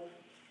gospel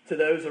to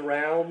those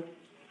around.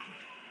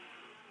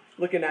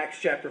 Look in Acts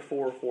chapter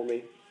 4 for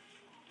me.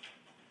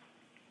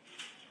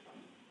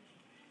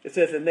 It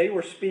says, and they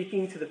were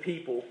speaking to the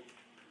people.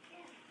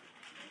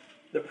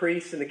 The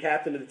priests and the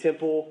captain of the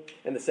temple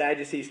and the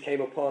Sadducees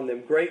came upon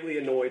them, greatly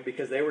annoyed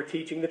because they were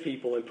teaching the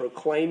people and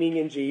proclaiming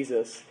in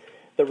Jesus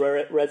the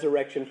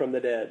resurrection from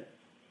the dead.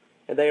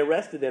 And they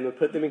arrested them and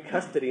put them in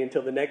custody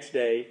until the next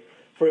day,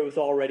 for it was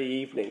already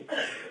evening.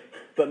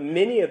 But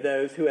many of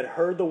those who had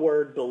heard the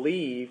word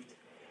believed,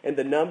 and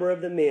the number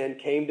of the men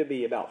came to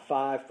be about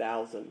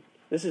 5,000.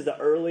 This is the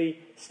early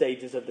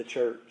stages of the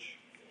church.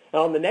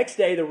 Now, on the next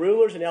day, the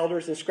rulers and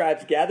elders and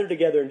scribes gathered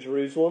together in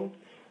Jerusalem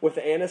with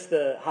Annas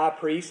the high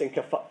priest and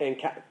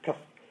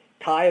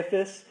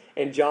Caiaphas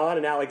and John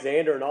and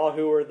Alexander and all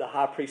who were the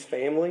high priest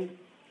family.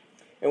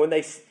 And when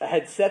they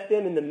had set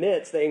them in the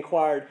midst, they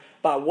inquired,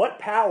 by what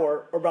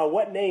power or by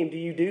what name do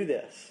you do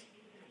this?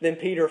 Then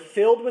Peter,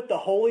 filled with the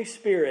Holy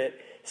Spirit,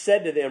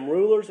 said to them,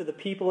 rulers of the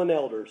people and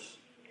elders,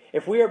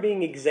 if we are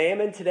being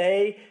examined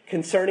today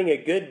concerning a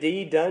good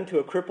deed done to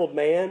a crippled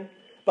man,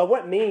 by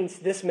what means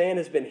this man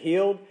has been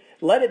healed,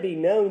 let it be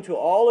known to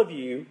all of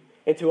you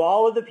and to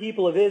all of the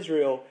people of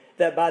Israel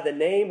that by the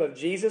name of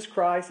Jesus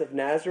Christ of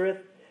Nazareth,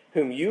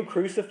 whom you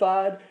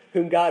crucified,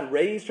 whom God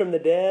raised from the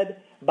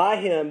dead, by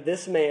him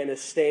this man is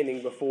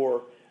standing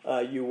before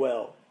you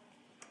well.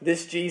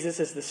 This Jesus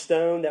is the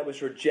stone that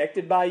was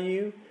rejected by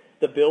you,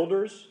 the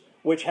builders,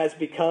 which has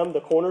become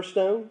the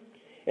cornerstone.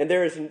 And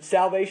there is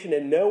salvation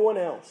in no one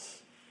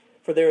else,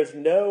 for there is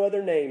no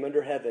other name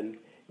under heaven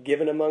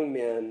given among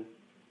men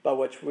by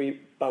which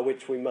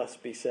we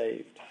must be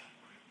saved.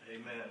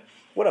 Amen.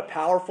 What a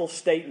powerful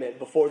statement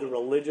before the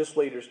religious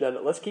leaders. Now,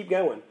 let's keep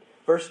going.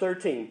 Verse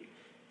 13.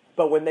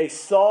 But when they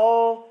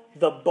saw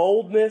the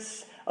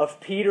boldness of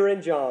Peter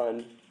and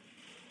John,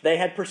 they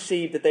had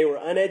perceived that they were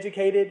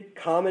uneducated,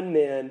 common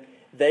men.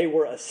 They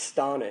were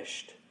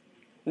astonished.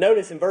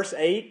 Notice in verse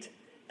 8,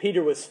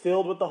 Peter was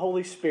filled with the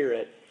Holy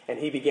Spirit, and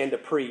he began to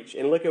preach.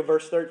 And look at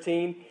verse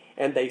 13.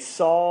 And they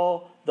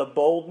saw the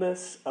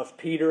boldness of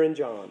Peter and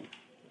John.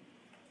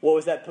 What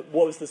was that?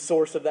 What was the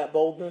source of that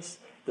boldness?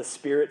 The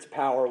Spirit's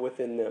power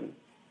within them.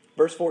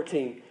 Verse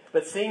 14.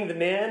 But seeing the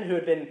men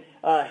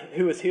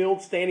who was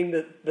healed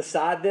standing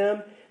beside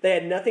them, they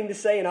had nothing to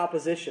say in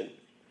opposition.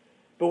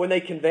 But when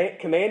they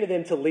commanded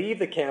them to leave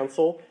the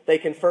council, they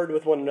conferred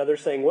with one another,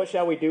 saying, what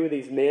shall we do with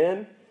these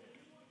men?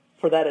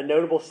 For that a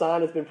notable sign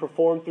has been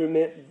performed through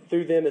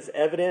them is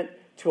evident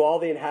to all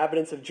the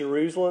inhabitants of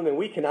Jerusalem, and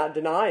we cannot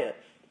deny it.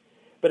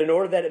 But in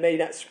order that it may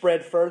not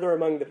spread further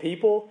among the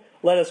people,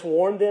 let us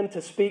warn them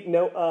to speak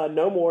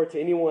no more to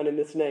anyone in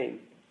this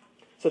name.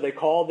 So they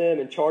called them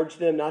and charged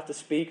them not to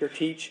speak or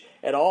teach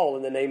at all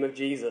in the name of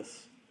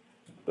Jesus.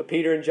 But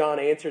Peter and John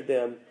answered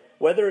them,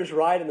 whether it is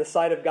right in the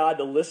sight of God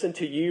to listen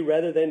to you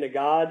rather than to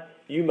God,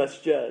 you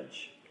must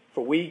judge.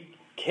 For we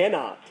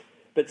cannot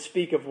but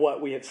speak of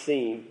what we have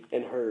seen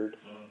and heard.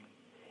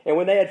 And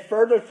when they had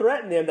further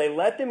threatened them, they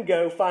let them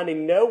go,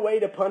 finding no way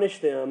to punish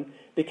them,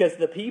 because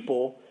the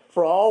people,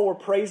 for all, were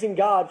praising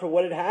God for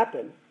what had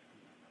happened.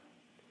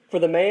 For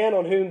the man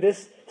on whom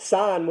this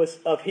sign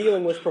of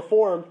healing was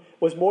performed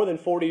was more than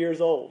 40 years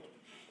old.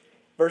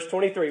 Verse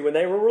 23, when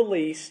they were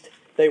released,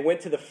 they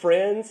went to the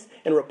friends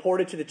and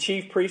reported to the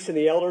chief priests and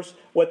the elders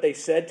what they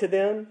said to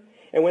them.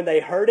 And when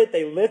they heard it,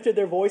 they lifted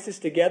their voices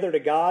together to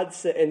God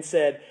and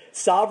said,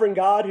 Sovereign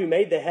God, who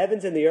made the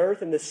heavens and the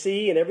earth and the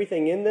sea and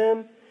everything in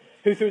them,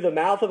 who through the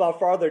mouth of our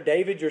father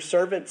David, your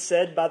servant,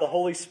 said by the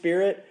Holy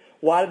Spirit,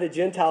 why do the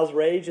Gentiles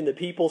rage and the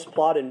peoples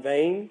plot in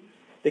vain?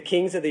 The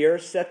kings of the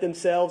earth set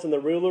themselves, and the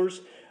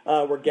rulers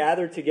were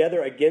gathered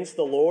together against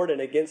the Lord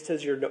and against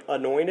his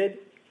anointed.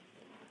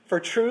 For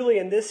truly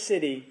in this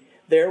city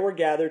there were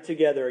gathered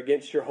together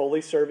against your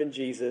holy servant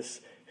Jesus,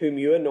 whom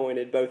you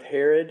anointed, both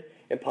Herod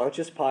and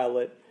Pontius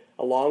Pilate,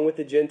 along with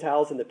the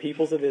Gentiles and the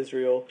peoples of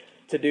Israel,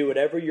 to do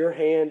whatever your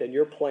hand and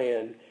your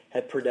plan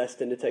had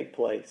predestined to take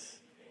place.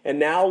 And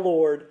now,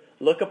 Lord,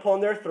 look upon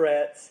their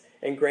threats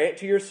and grant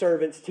to your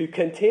servants to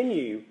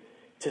continue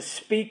to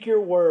speak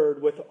your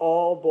word with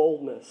all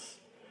boldness,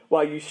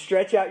 while you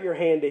stretch out your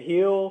hand to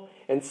heal,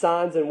 and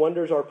signs and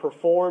wonders are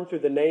performed through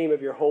the name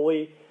of your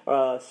holy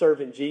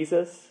servant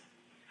Jesus.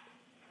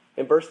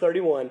 In verse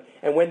 31,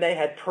 and when they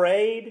had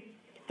prayed,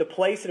 the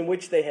place in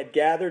which they had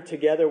gathered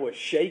together was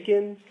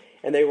shaken,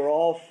 and they were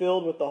all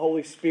filled with the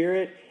Holy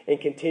Spirit and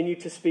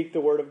continued to speak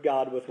the word of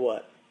God with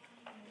what?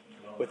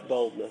 With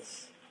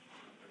boldness.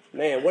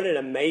 Man, what an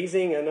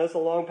amazing, I know it's a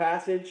long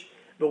passage,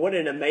 but what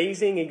an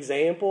amazing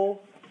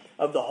example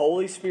of the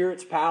Holy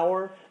Spirit's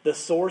power, the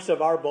source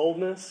of our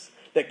boldness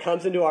that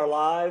comes into our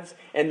lives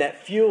and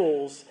that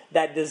fuels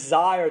that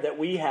desire that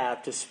we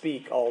have to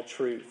speak all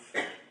truth.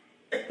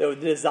 The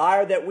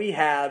desire that we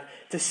have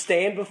to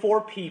stand before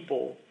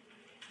people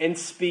and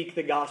speak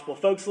the gospel.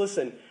 Folks,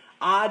 listen,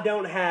 I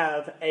don't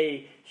have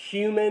a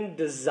human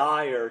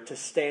desire to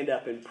stand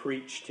up and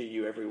preach to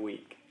you every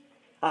week.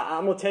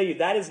 I'm going to tell you,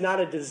 that is not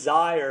a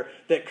desire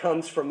that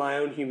comes from my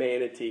own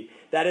humanity.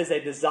 That is a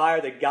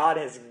desire that God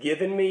has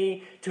given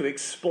me to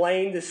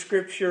explain the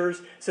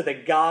Scriptures so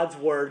that God's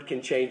Word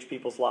can change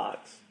people's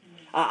lives.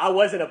 I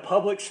wasn't a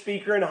public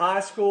speaker in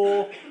high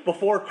school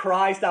before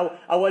Christ.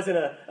 I wasn't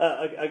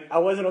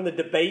on the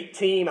debate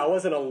team. I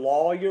wasn't a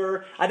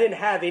lawyer. I didn't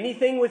have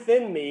anything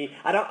within me.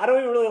 I don't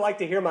even really like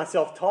to hear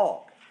myself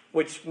talk,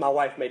 which my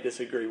wife may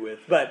disagree with.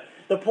 But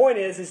the point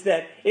is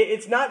that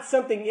it's not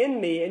something in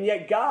me, and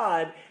yet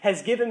God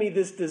has given me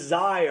this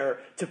desire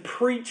to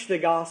preach the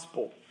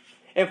gospel.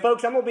 And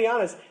folks, I'm going to be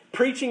honest,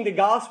 preaching the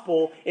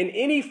gospel in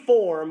any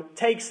form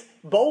takes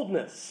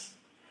boldness.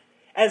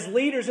 As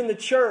leaders in the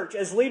church,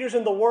 as leaders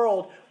in the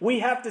world, we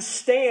have to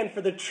stand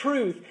for the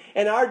truth.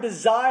 And our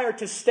desire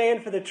to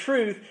stand for the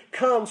truth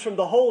comes from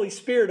the Holy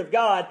Spirit of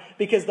God,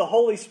 because the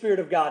Holy Spirit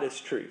of God is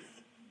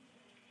truth.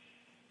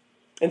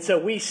 And so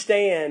we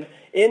stand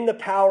in the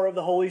power of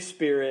the Holy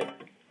Spirit,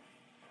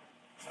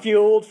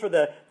 fueled for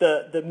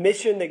the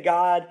mission that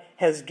God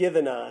has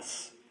given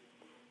us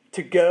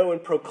to go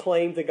and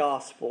proclaim the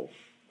gospel,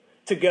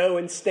 to go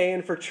and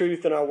stand for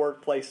truth in our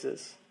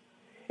workplaces.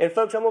 And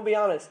folks, I'm going to be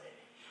honest.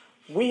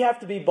 We have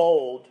to be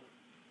bold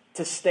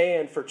to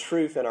stand for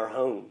truth in our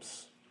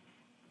homes.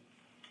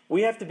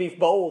 We have to be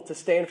bold to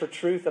stand for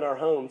truth in our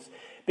homes,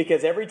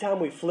 because every time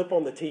we flip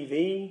on the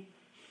TV,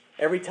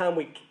 every time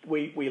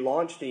we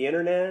launch the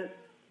internet,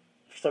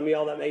 for some of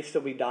y'all that may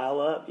still be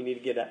dial-up, you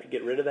need to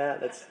get rid of that.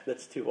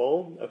 That's too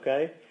old,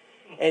 okay?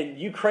 And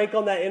you crank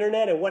on that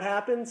internet, and what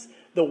happens?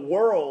 The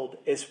world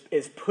is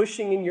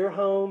pushing in your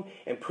home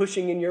and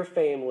pushing in your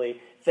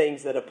family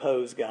things that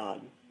oppose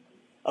God,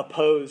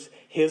 oppose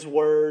His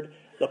Word,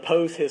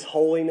 oppose His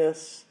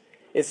holiness.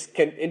 It's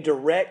in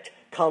direct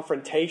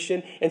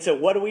confrontation. And so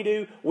what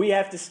do? We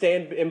have to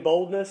stand in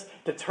boldness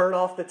to turn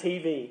off the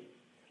TV.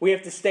 We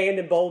have to stand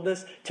in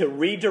boldness to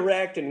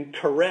redirect and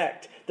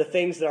correct the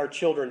things that our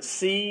children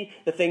see,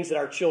 the things that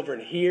our children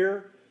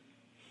hear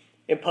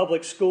in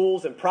public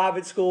schools and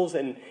private schools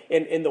and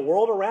in the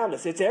world around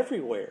us. It's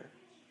everywhere.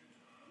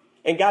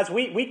 And guys,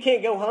 we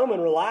can't go home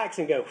and relax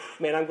and go,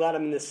 man, I'm glad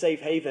I'm in this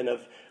safe haven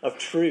of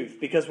truth,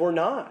 because we're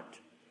not.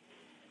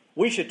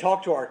 We should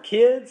talk to our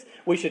kids.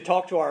 We should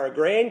talk to our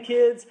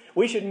grandkids.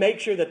 We should make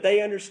sure that they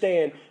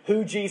understand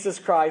who Jesus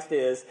Christ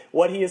is,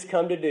 what He has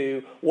come to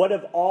do, what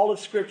of all of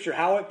Scripture,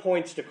 how it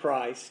points to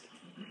Christ,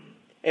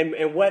 and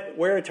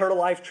where eternal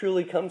life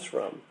truly comes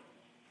from.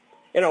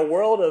 In a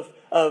world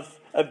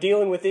of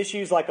dealing with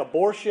issues like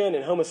abortion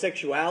and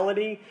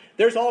homosexuality,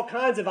 there's all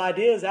kinds of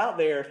ideas out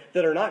there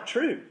that are not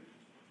true.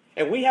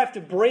 And we have to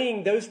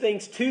bring those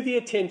things to the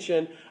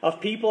attention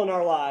of people in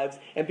our lives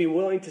and be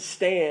willing to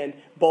stand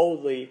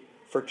boldly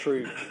for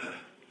truth.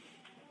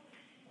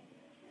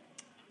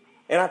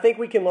 And I think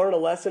we can learn a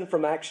lesson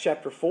from Acts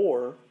chapter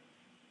 4,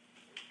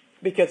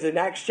 because in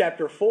Acts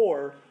chapter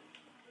 4,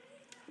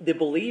 the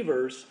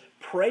believers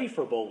pray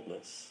for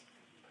boldness.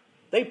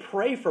 They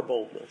pray for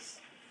boldness.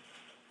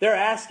 They're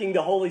asking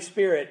the Holy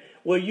Spirit,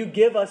 will you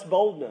give us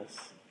boldness?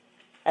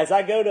 As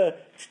I go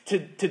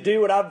to do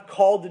what I'm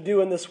called to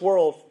do in this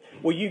world,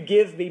 will you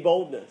give me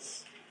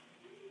boldness?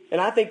 And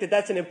I think that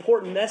that's an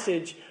important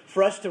message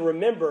for us to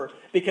remember,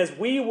 because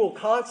we will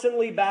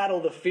constantly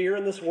battle the fear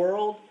in this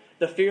world,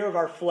 the fear of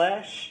our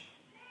flesh.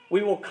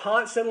 We will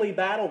constantly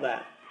battle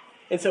that.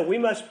 And so we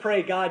must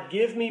pray, God,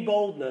 give me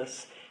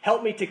boldness.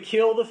 Help me to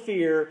kill the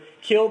fear,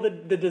 kill the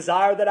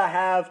desire that I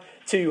have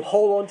to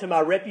hold on to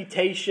my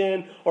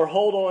reputation or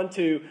hold on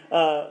to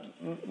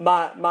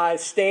my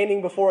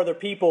standing before other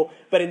people.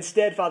 But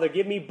instead, Father,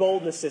 give me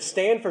boldness to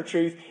stand for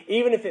truth,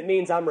 even if it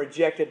means I'm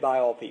rejected by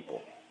all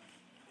people.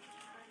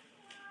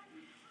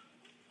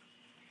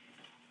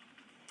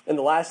 And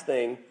the last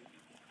thing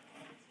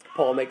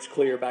Paul makes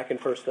clear back in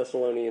 1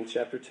 Thessalonians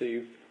chapter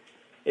 2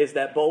 is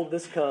that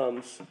boldness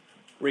comes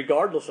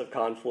regardless of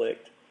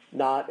conflict,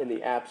 not in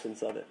the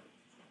absence of it.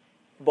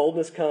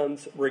 Boldness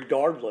comes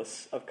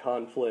regardless of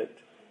conflict,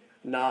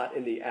 not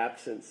in the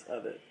absence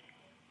of it.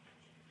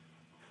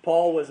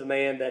 Paul was a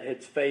man that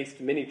had faced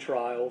many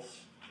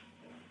trials.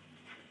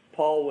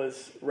 Paul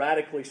was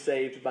radically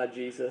saved by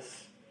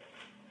Jesus.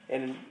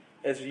 And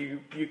as you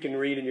can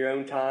read in your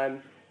own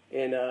time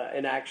in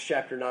Acts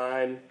chapter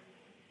 9,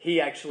 he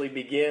actually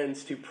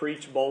begins to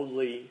preach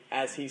boldly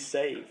as he's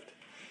saved.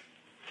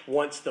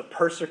 Once the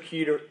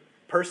persecutor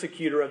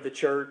of the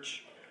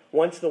church,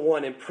 once the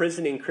one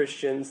imprisoning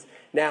Christians,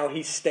 now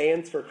he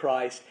stands for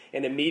Christ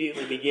and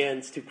immediately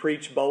begins to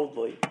preach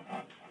boldly.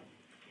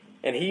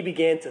 And he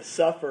began to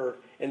suffer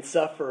and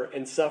suffer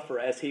and suffer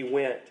as he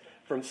went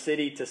from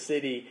city to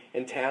city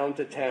and town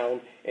to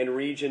town and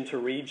region to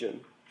region.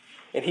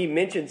 And he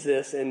mentions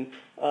this in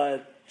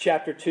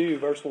chapter 2,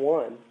 verse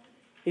 1.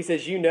 He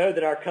says, you know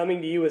that our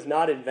coming to you is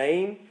not in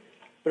vain,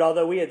 but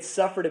although we had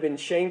suffered and been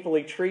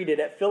shamefully treated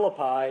at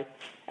Philippi,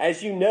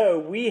 as you know,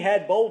 we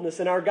had boldness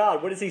in our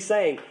God. What is he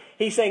saying?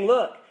 He's saying,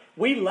 look,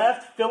 we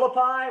left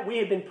Philippi. We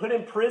had been put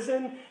in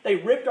prison. They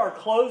ripped our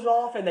clothes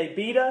off and they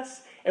beat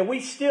us. And we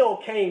still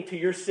came to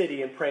your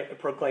city and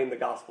proclaimed the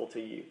gospel to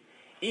you.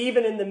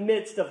 Even in the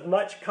midst of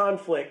much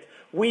conflict,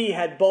 we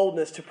had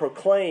boldness to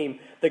proclaim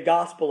the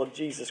gospel of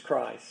Jesus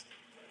Christ.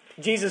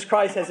 Jesus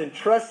Christ has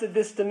entrusted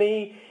this to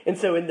me. And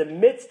so in the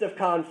midst of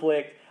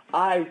conflict,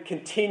 I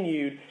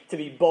continued to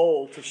be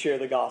bold to share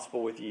the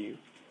gospel with you.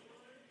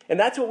 And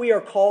that's what we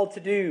are called to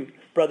do,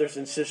 brothers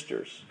and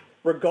sisters.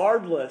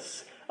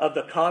 Regardless of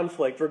the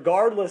conflict,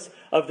 regardless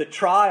of the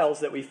trials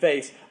that we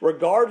face,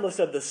 regardless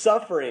of the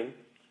suffering,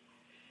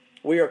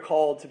 we are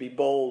called to be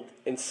bold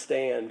and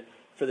stand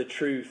for the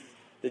truth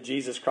that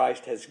Jesus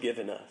Christ has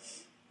given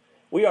us.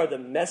 We are the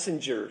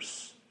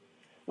messengers.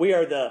 We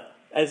are the,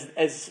 as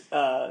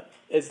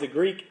the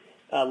Greek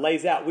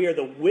lays out, we are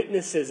the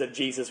witnesses of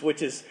Jesus,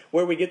 which is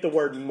where we get the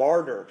word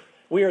martyr.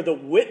 We are the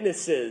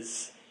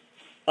witnesses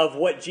of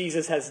what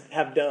Jesus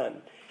have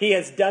done. He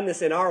has done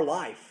this in our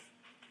life.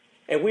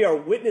 And we are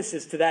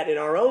witnesses to that in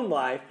our own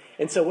life.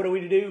 And so what are we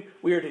to do?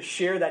 We are to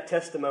share that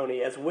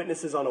testimony as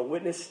witnesses on a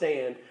witness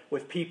stand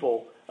with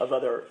people of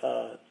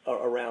other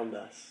around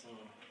us.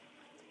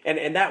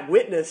 And that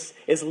witness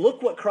is,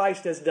 look what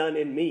Christ has done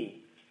in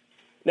me.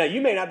 Now,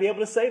 you may not be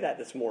able to say that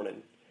this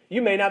morning.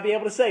 You may not be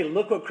able to say,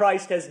 look what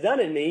Christ has done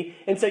in me.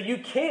 And so you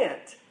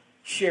can't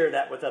share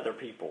that with other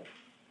people.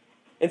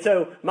 And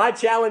so my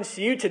challenge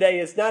to you today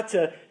is not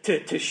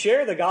to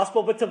share the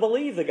gospel, but to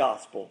believe the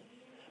gospel.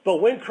 But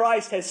when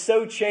Christ has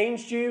so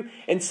changed you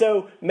and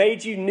so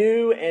made you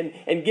new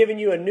and given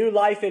you a new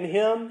life in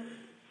Him,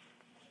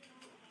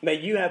 may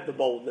you have the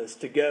boldness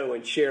to go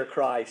and share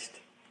Christ.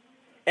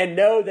 And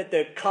know that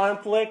the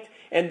conflict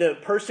and the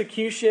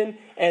persecution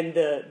and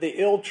the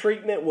ill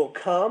treatment will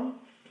come.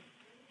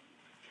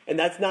 And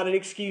that's not an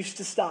excuse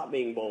to stop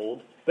being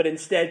bold, but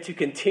instead to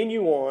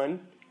continue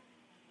on.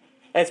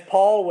 As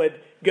Paul would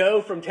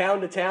go from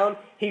town to town,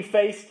 he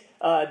faced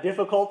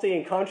difficulty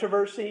and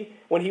controversy.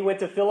 When he went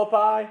to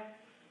Philippi,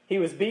 he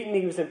was beaten,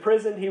 he was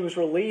imprisoned, he was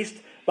released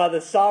by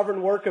the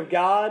sovereign work of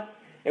God.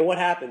 And what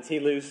happens?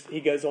 He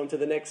goes on to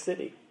the next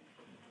city.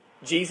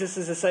 Jesus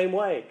is the same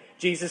way.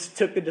 Jesus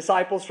took the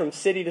disciples from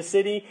city to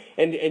city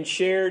and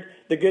shared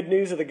the good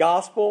news of the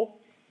gospel.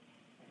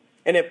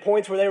 And at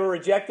points where they were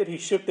rejected, he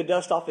shook the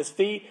dust off his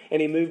feet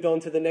and he moved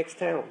on to the next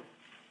town.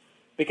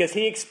 Because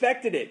he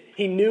expected it.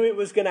 He knew it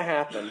was going to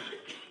happen.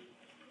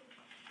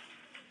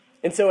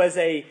 And so as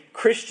a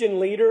Christian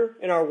leader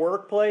in our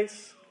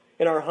workplace,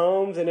 in our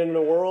homes, and in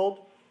the world,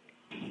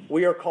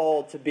 we are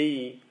called to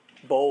be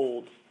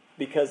bold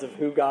because of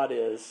who God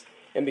is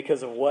and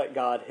because of what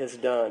God has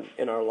done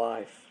in our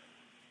life.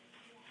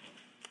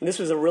 And this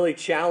was a really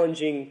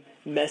challenging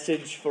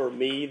message for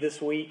me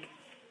this week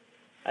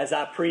as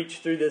I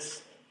preached through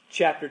this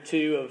chapter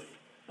 2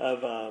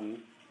 of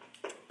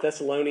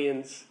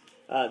Thessalonians.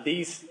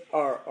 These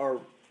are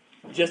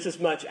just as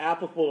much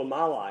applicable to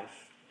my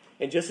life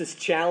and just as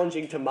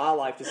challenging to my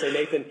life to say,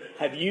 Nathan,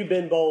 have you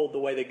been bold the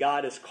way that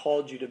God has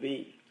called you to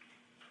be?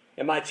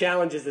 And my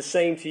challenge is the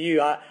same to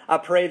you. I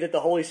pray that the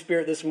Holy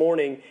Spirit this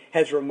morning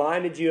has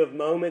reminded you of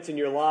moments in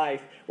your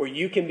life where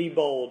you can be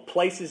bold,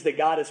 places that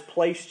God has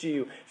placed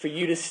you for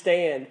you to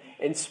stand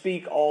and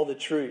speak all the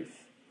truth.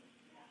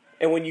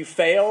 And when you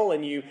fail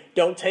and you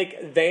don't take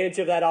advantage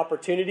of that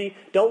opportunity,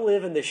 don't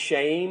live in the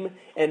shame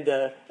and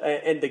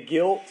the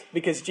guilt,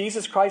 because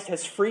Jesus Christ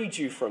has freed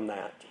you from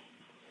that.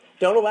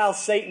 Don't allow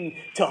Satan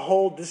to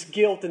hold this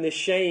guilt and this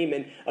shame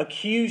and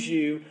accuse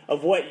you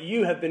of what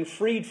you have been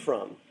freed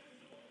from.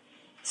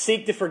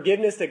 Seek the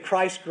forgiveness that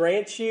Christ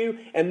grants you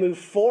and move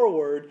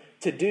forward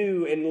to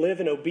do and live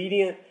in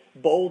obedient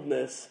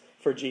boldness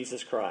for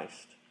Jesus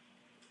Christ.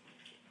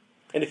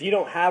 And if you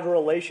don't have a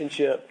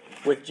relationship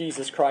with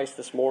Jesus Christ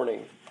this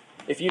morning,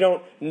 if you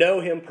don't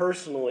know Him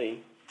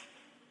personally,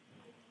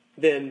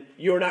 then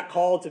you're not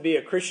called to be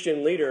a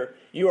Christian leader.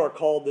 You are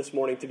called this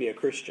morning to be a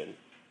Christian.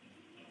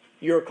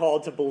 You are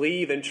called to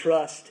believe and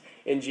trust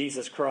in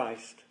Jesus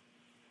Christ.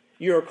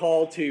 You are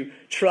called to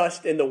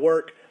trust in the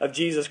work of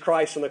Jesus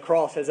Christ on the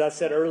cross, as I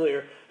said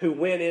earlier, who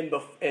went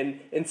in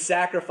and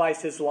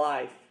sacrificed His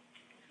life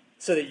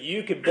so that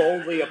you could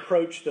boldly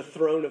approach the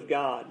throne of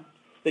God,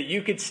 that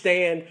you could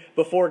stand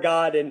before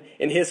God in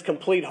His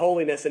complete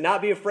holiness and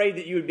not be afraid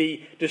that you would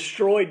be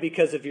destroyed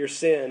because of your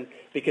sin,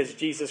 because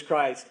Jesus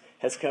Christ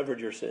has covered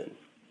your sin.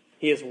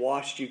 He has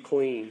washed you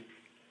clean.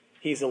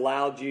 He's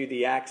allowed you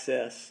the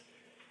access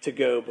to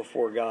go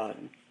before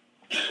God.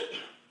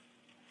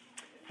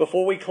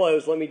 Before we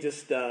close, let me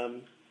just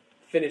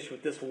finish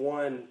with this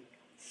one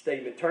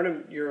statement.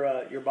 Turn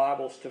your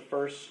Bibles to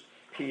 1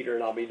 Peter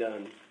and I'll be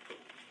done.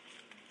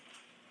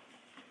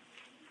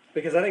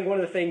 Because I think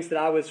one of the things that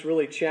I was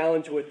really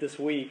challenged with this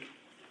week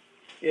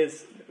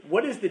is,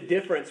 what is the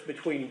difference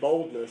between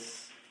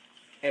boldness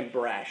and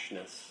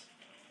brashness?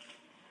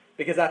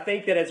 Because I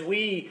think that as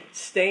we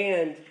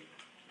stand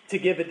to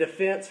give a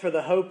defense for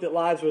the hope that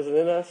lies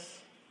within us,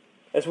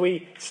 as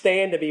we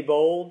stand to be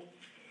bold,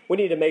 we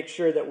need to make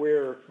sure that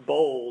we're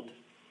bold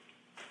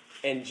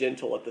and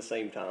gentle at the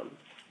same time.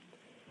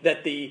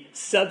 That the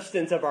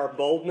substance of our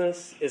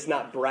boldness is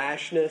not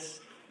brashness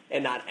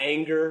and not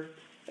anger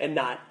and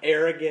not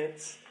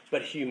arrogance,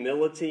 but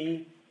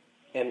humility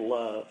and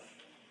love.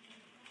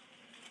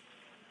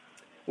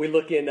 We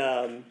look in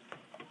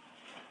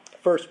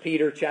 1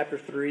 Peter chapter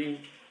 3.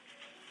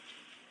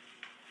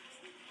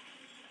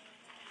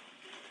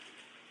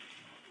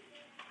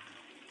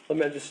 Let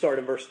me just start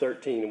in verse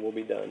 13 and we'll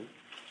be done.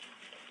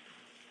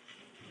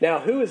 Now,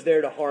 who is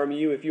there to harm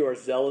you if you are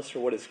zealous for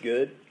what is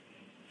good?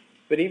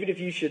 But even if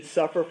you should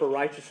suffer for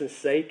righteousness'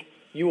 sake,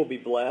 you will be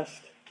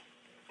blessed.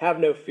 Have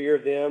no fear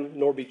of them,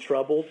 nor be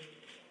troubled.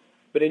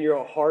 But in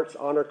your hearts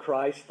honor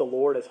Christ the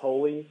Lord as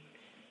holy,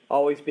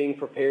 always being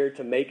prepared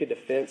to make a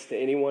defense to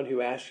anyone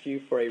who asks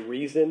you for a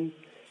reason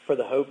for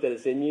the hope that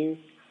is in you.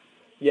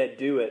 Yet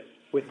do it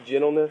with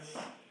gentleness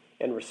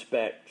and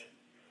respect,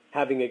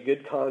 having a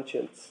good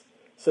conscience,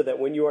 so that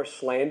when you are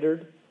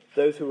slandered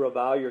those who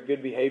revile your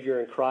good behavior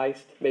in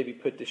Christ may be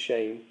put to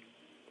shame.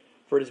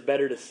 For it is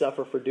better to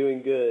suffer for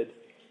doing good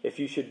if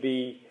you should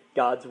be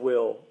God's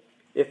will,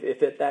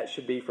 if that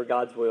should be for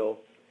God's will,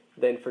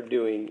 than for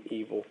doing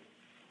evil.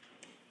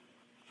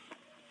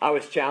 I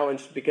was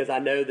challenged because I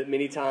know that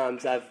many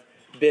times I've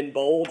been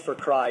bold for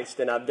Christ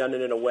and I've done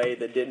it in a way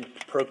that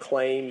didn't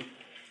proclaim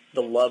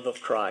the love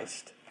of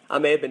Christ. I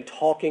may have been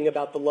talking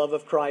about the love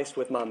of Christ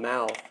with my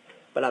mouth,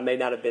 but I may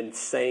not have been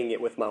saying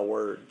it with my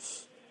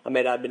words. I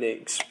may not have been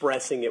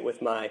expressing it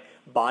with my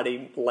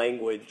body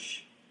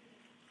language.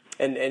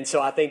 And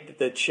so I think that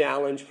the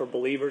challenge for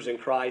believers in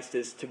Christ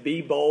is to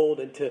be bold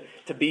and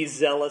to be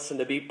zealous and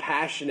to be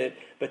passionate,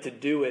 but to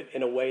do it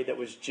in a way that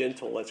was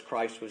gentle as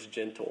Christ was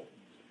gentle.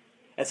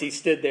 As he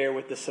stood there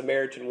with the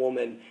Samaritan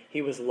woman,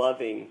 he was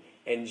loving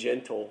and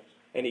gentle,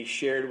 and he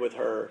shared with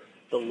her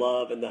the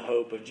love and the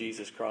hope of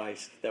Jesus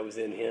Christ that was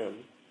in him,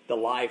 the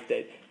life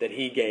that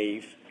he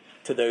gave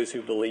to those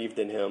who believed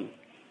in him.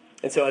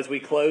 And so as we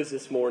close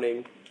this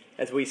morning,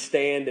 as we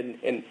stand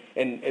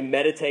and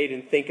meditate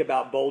and think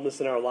about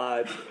boldness in our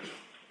lives,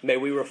 may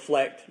we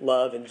reflect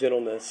love and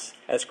gentleness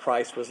as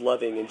Christ was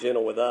loving and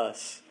gentle with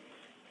us,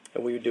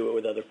 and we would do it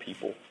with other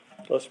people.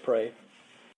 Let's pray.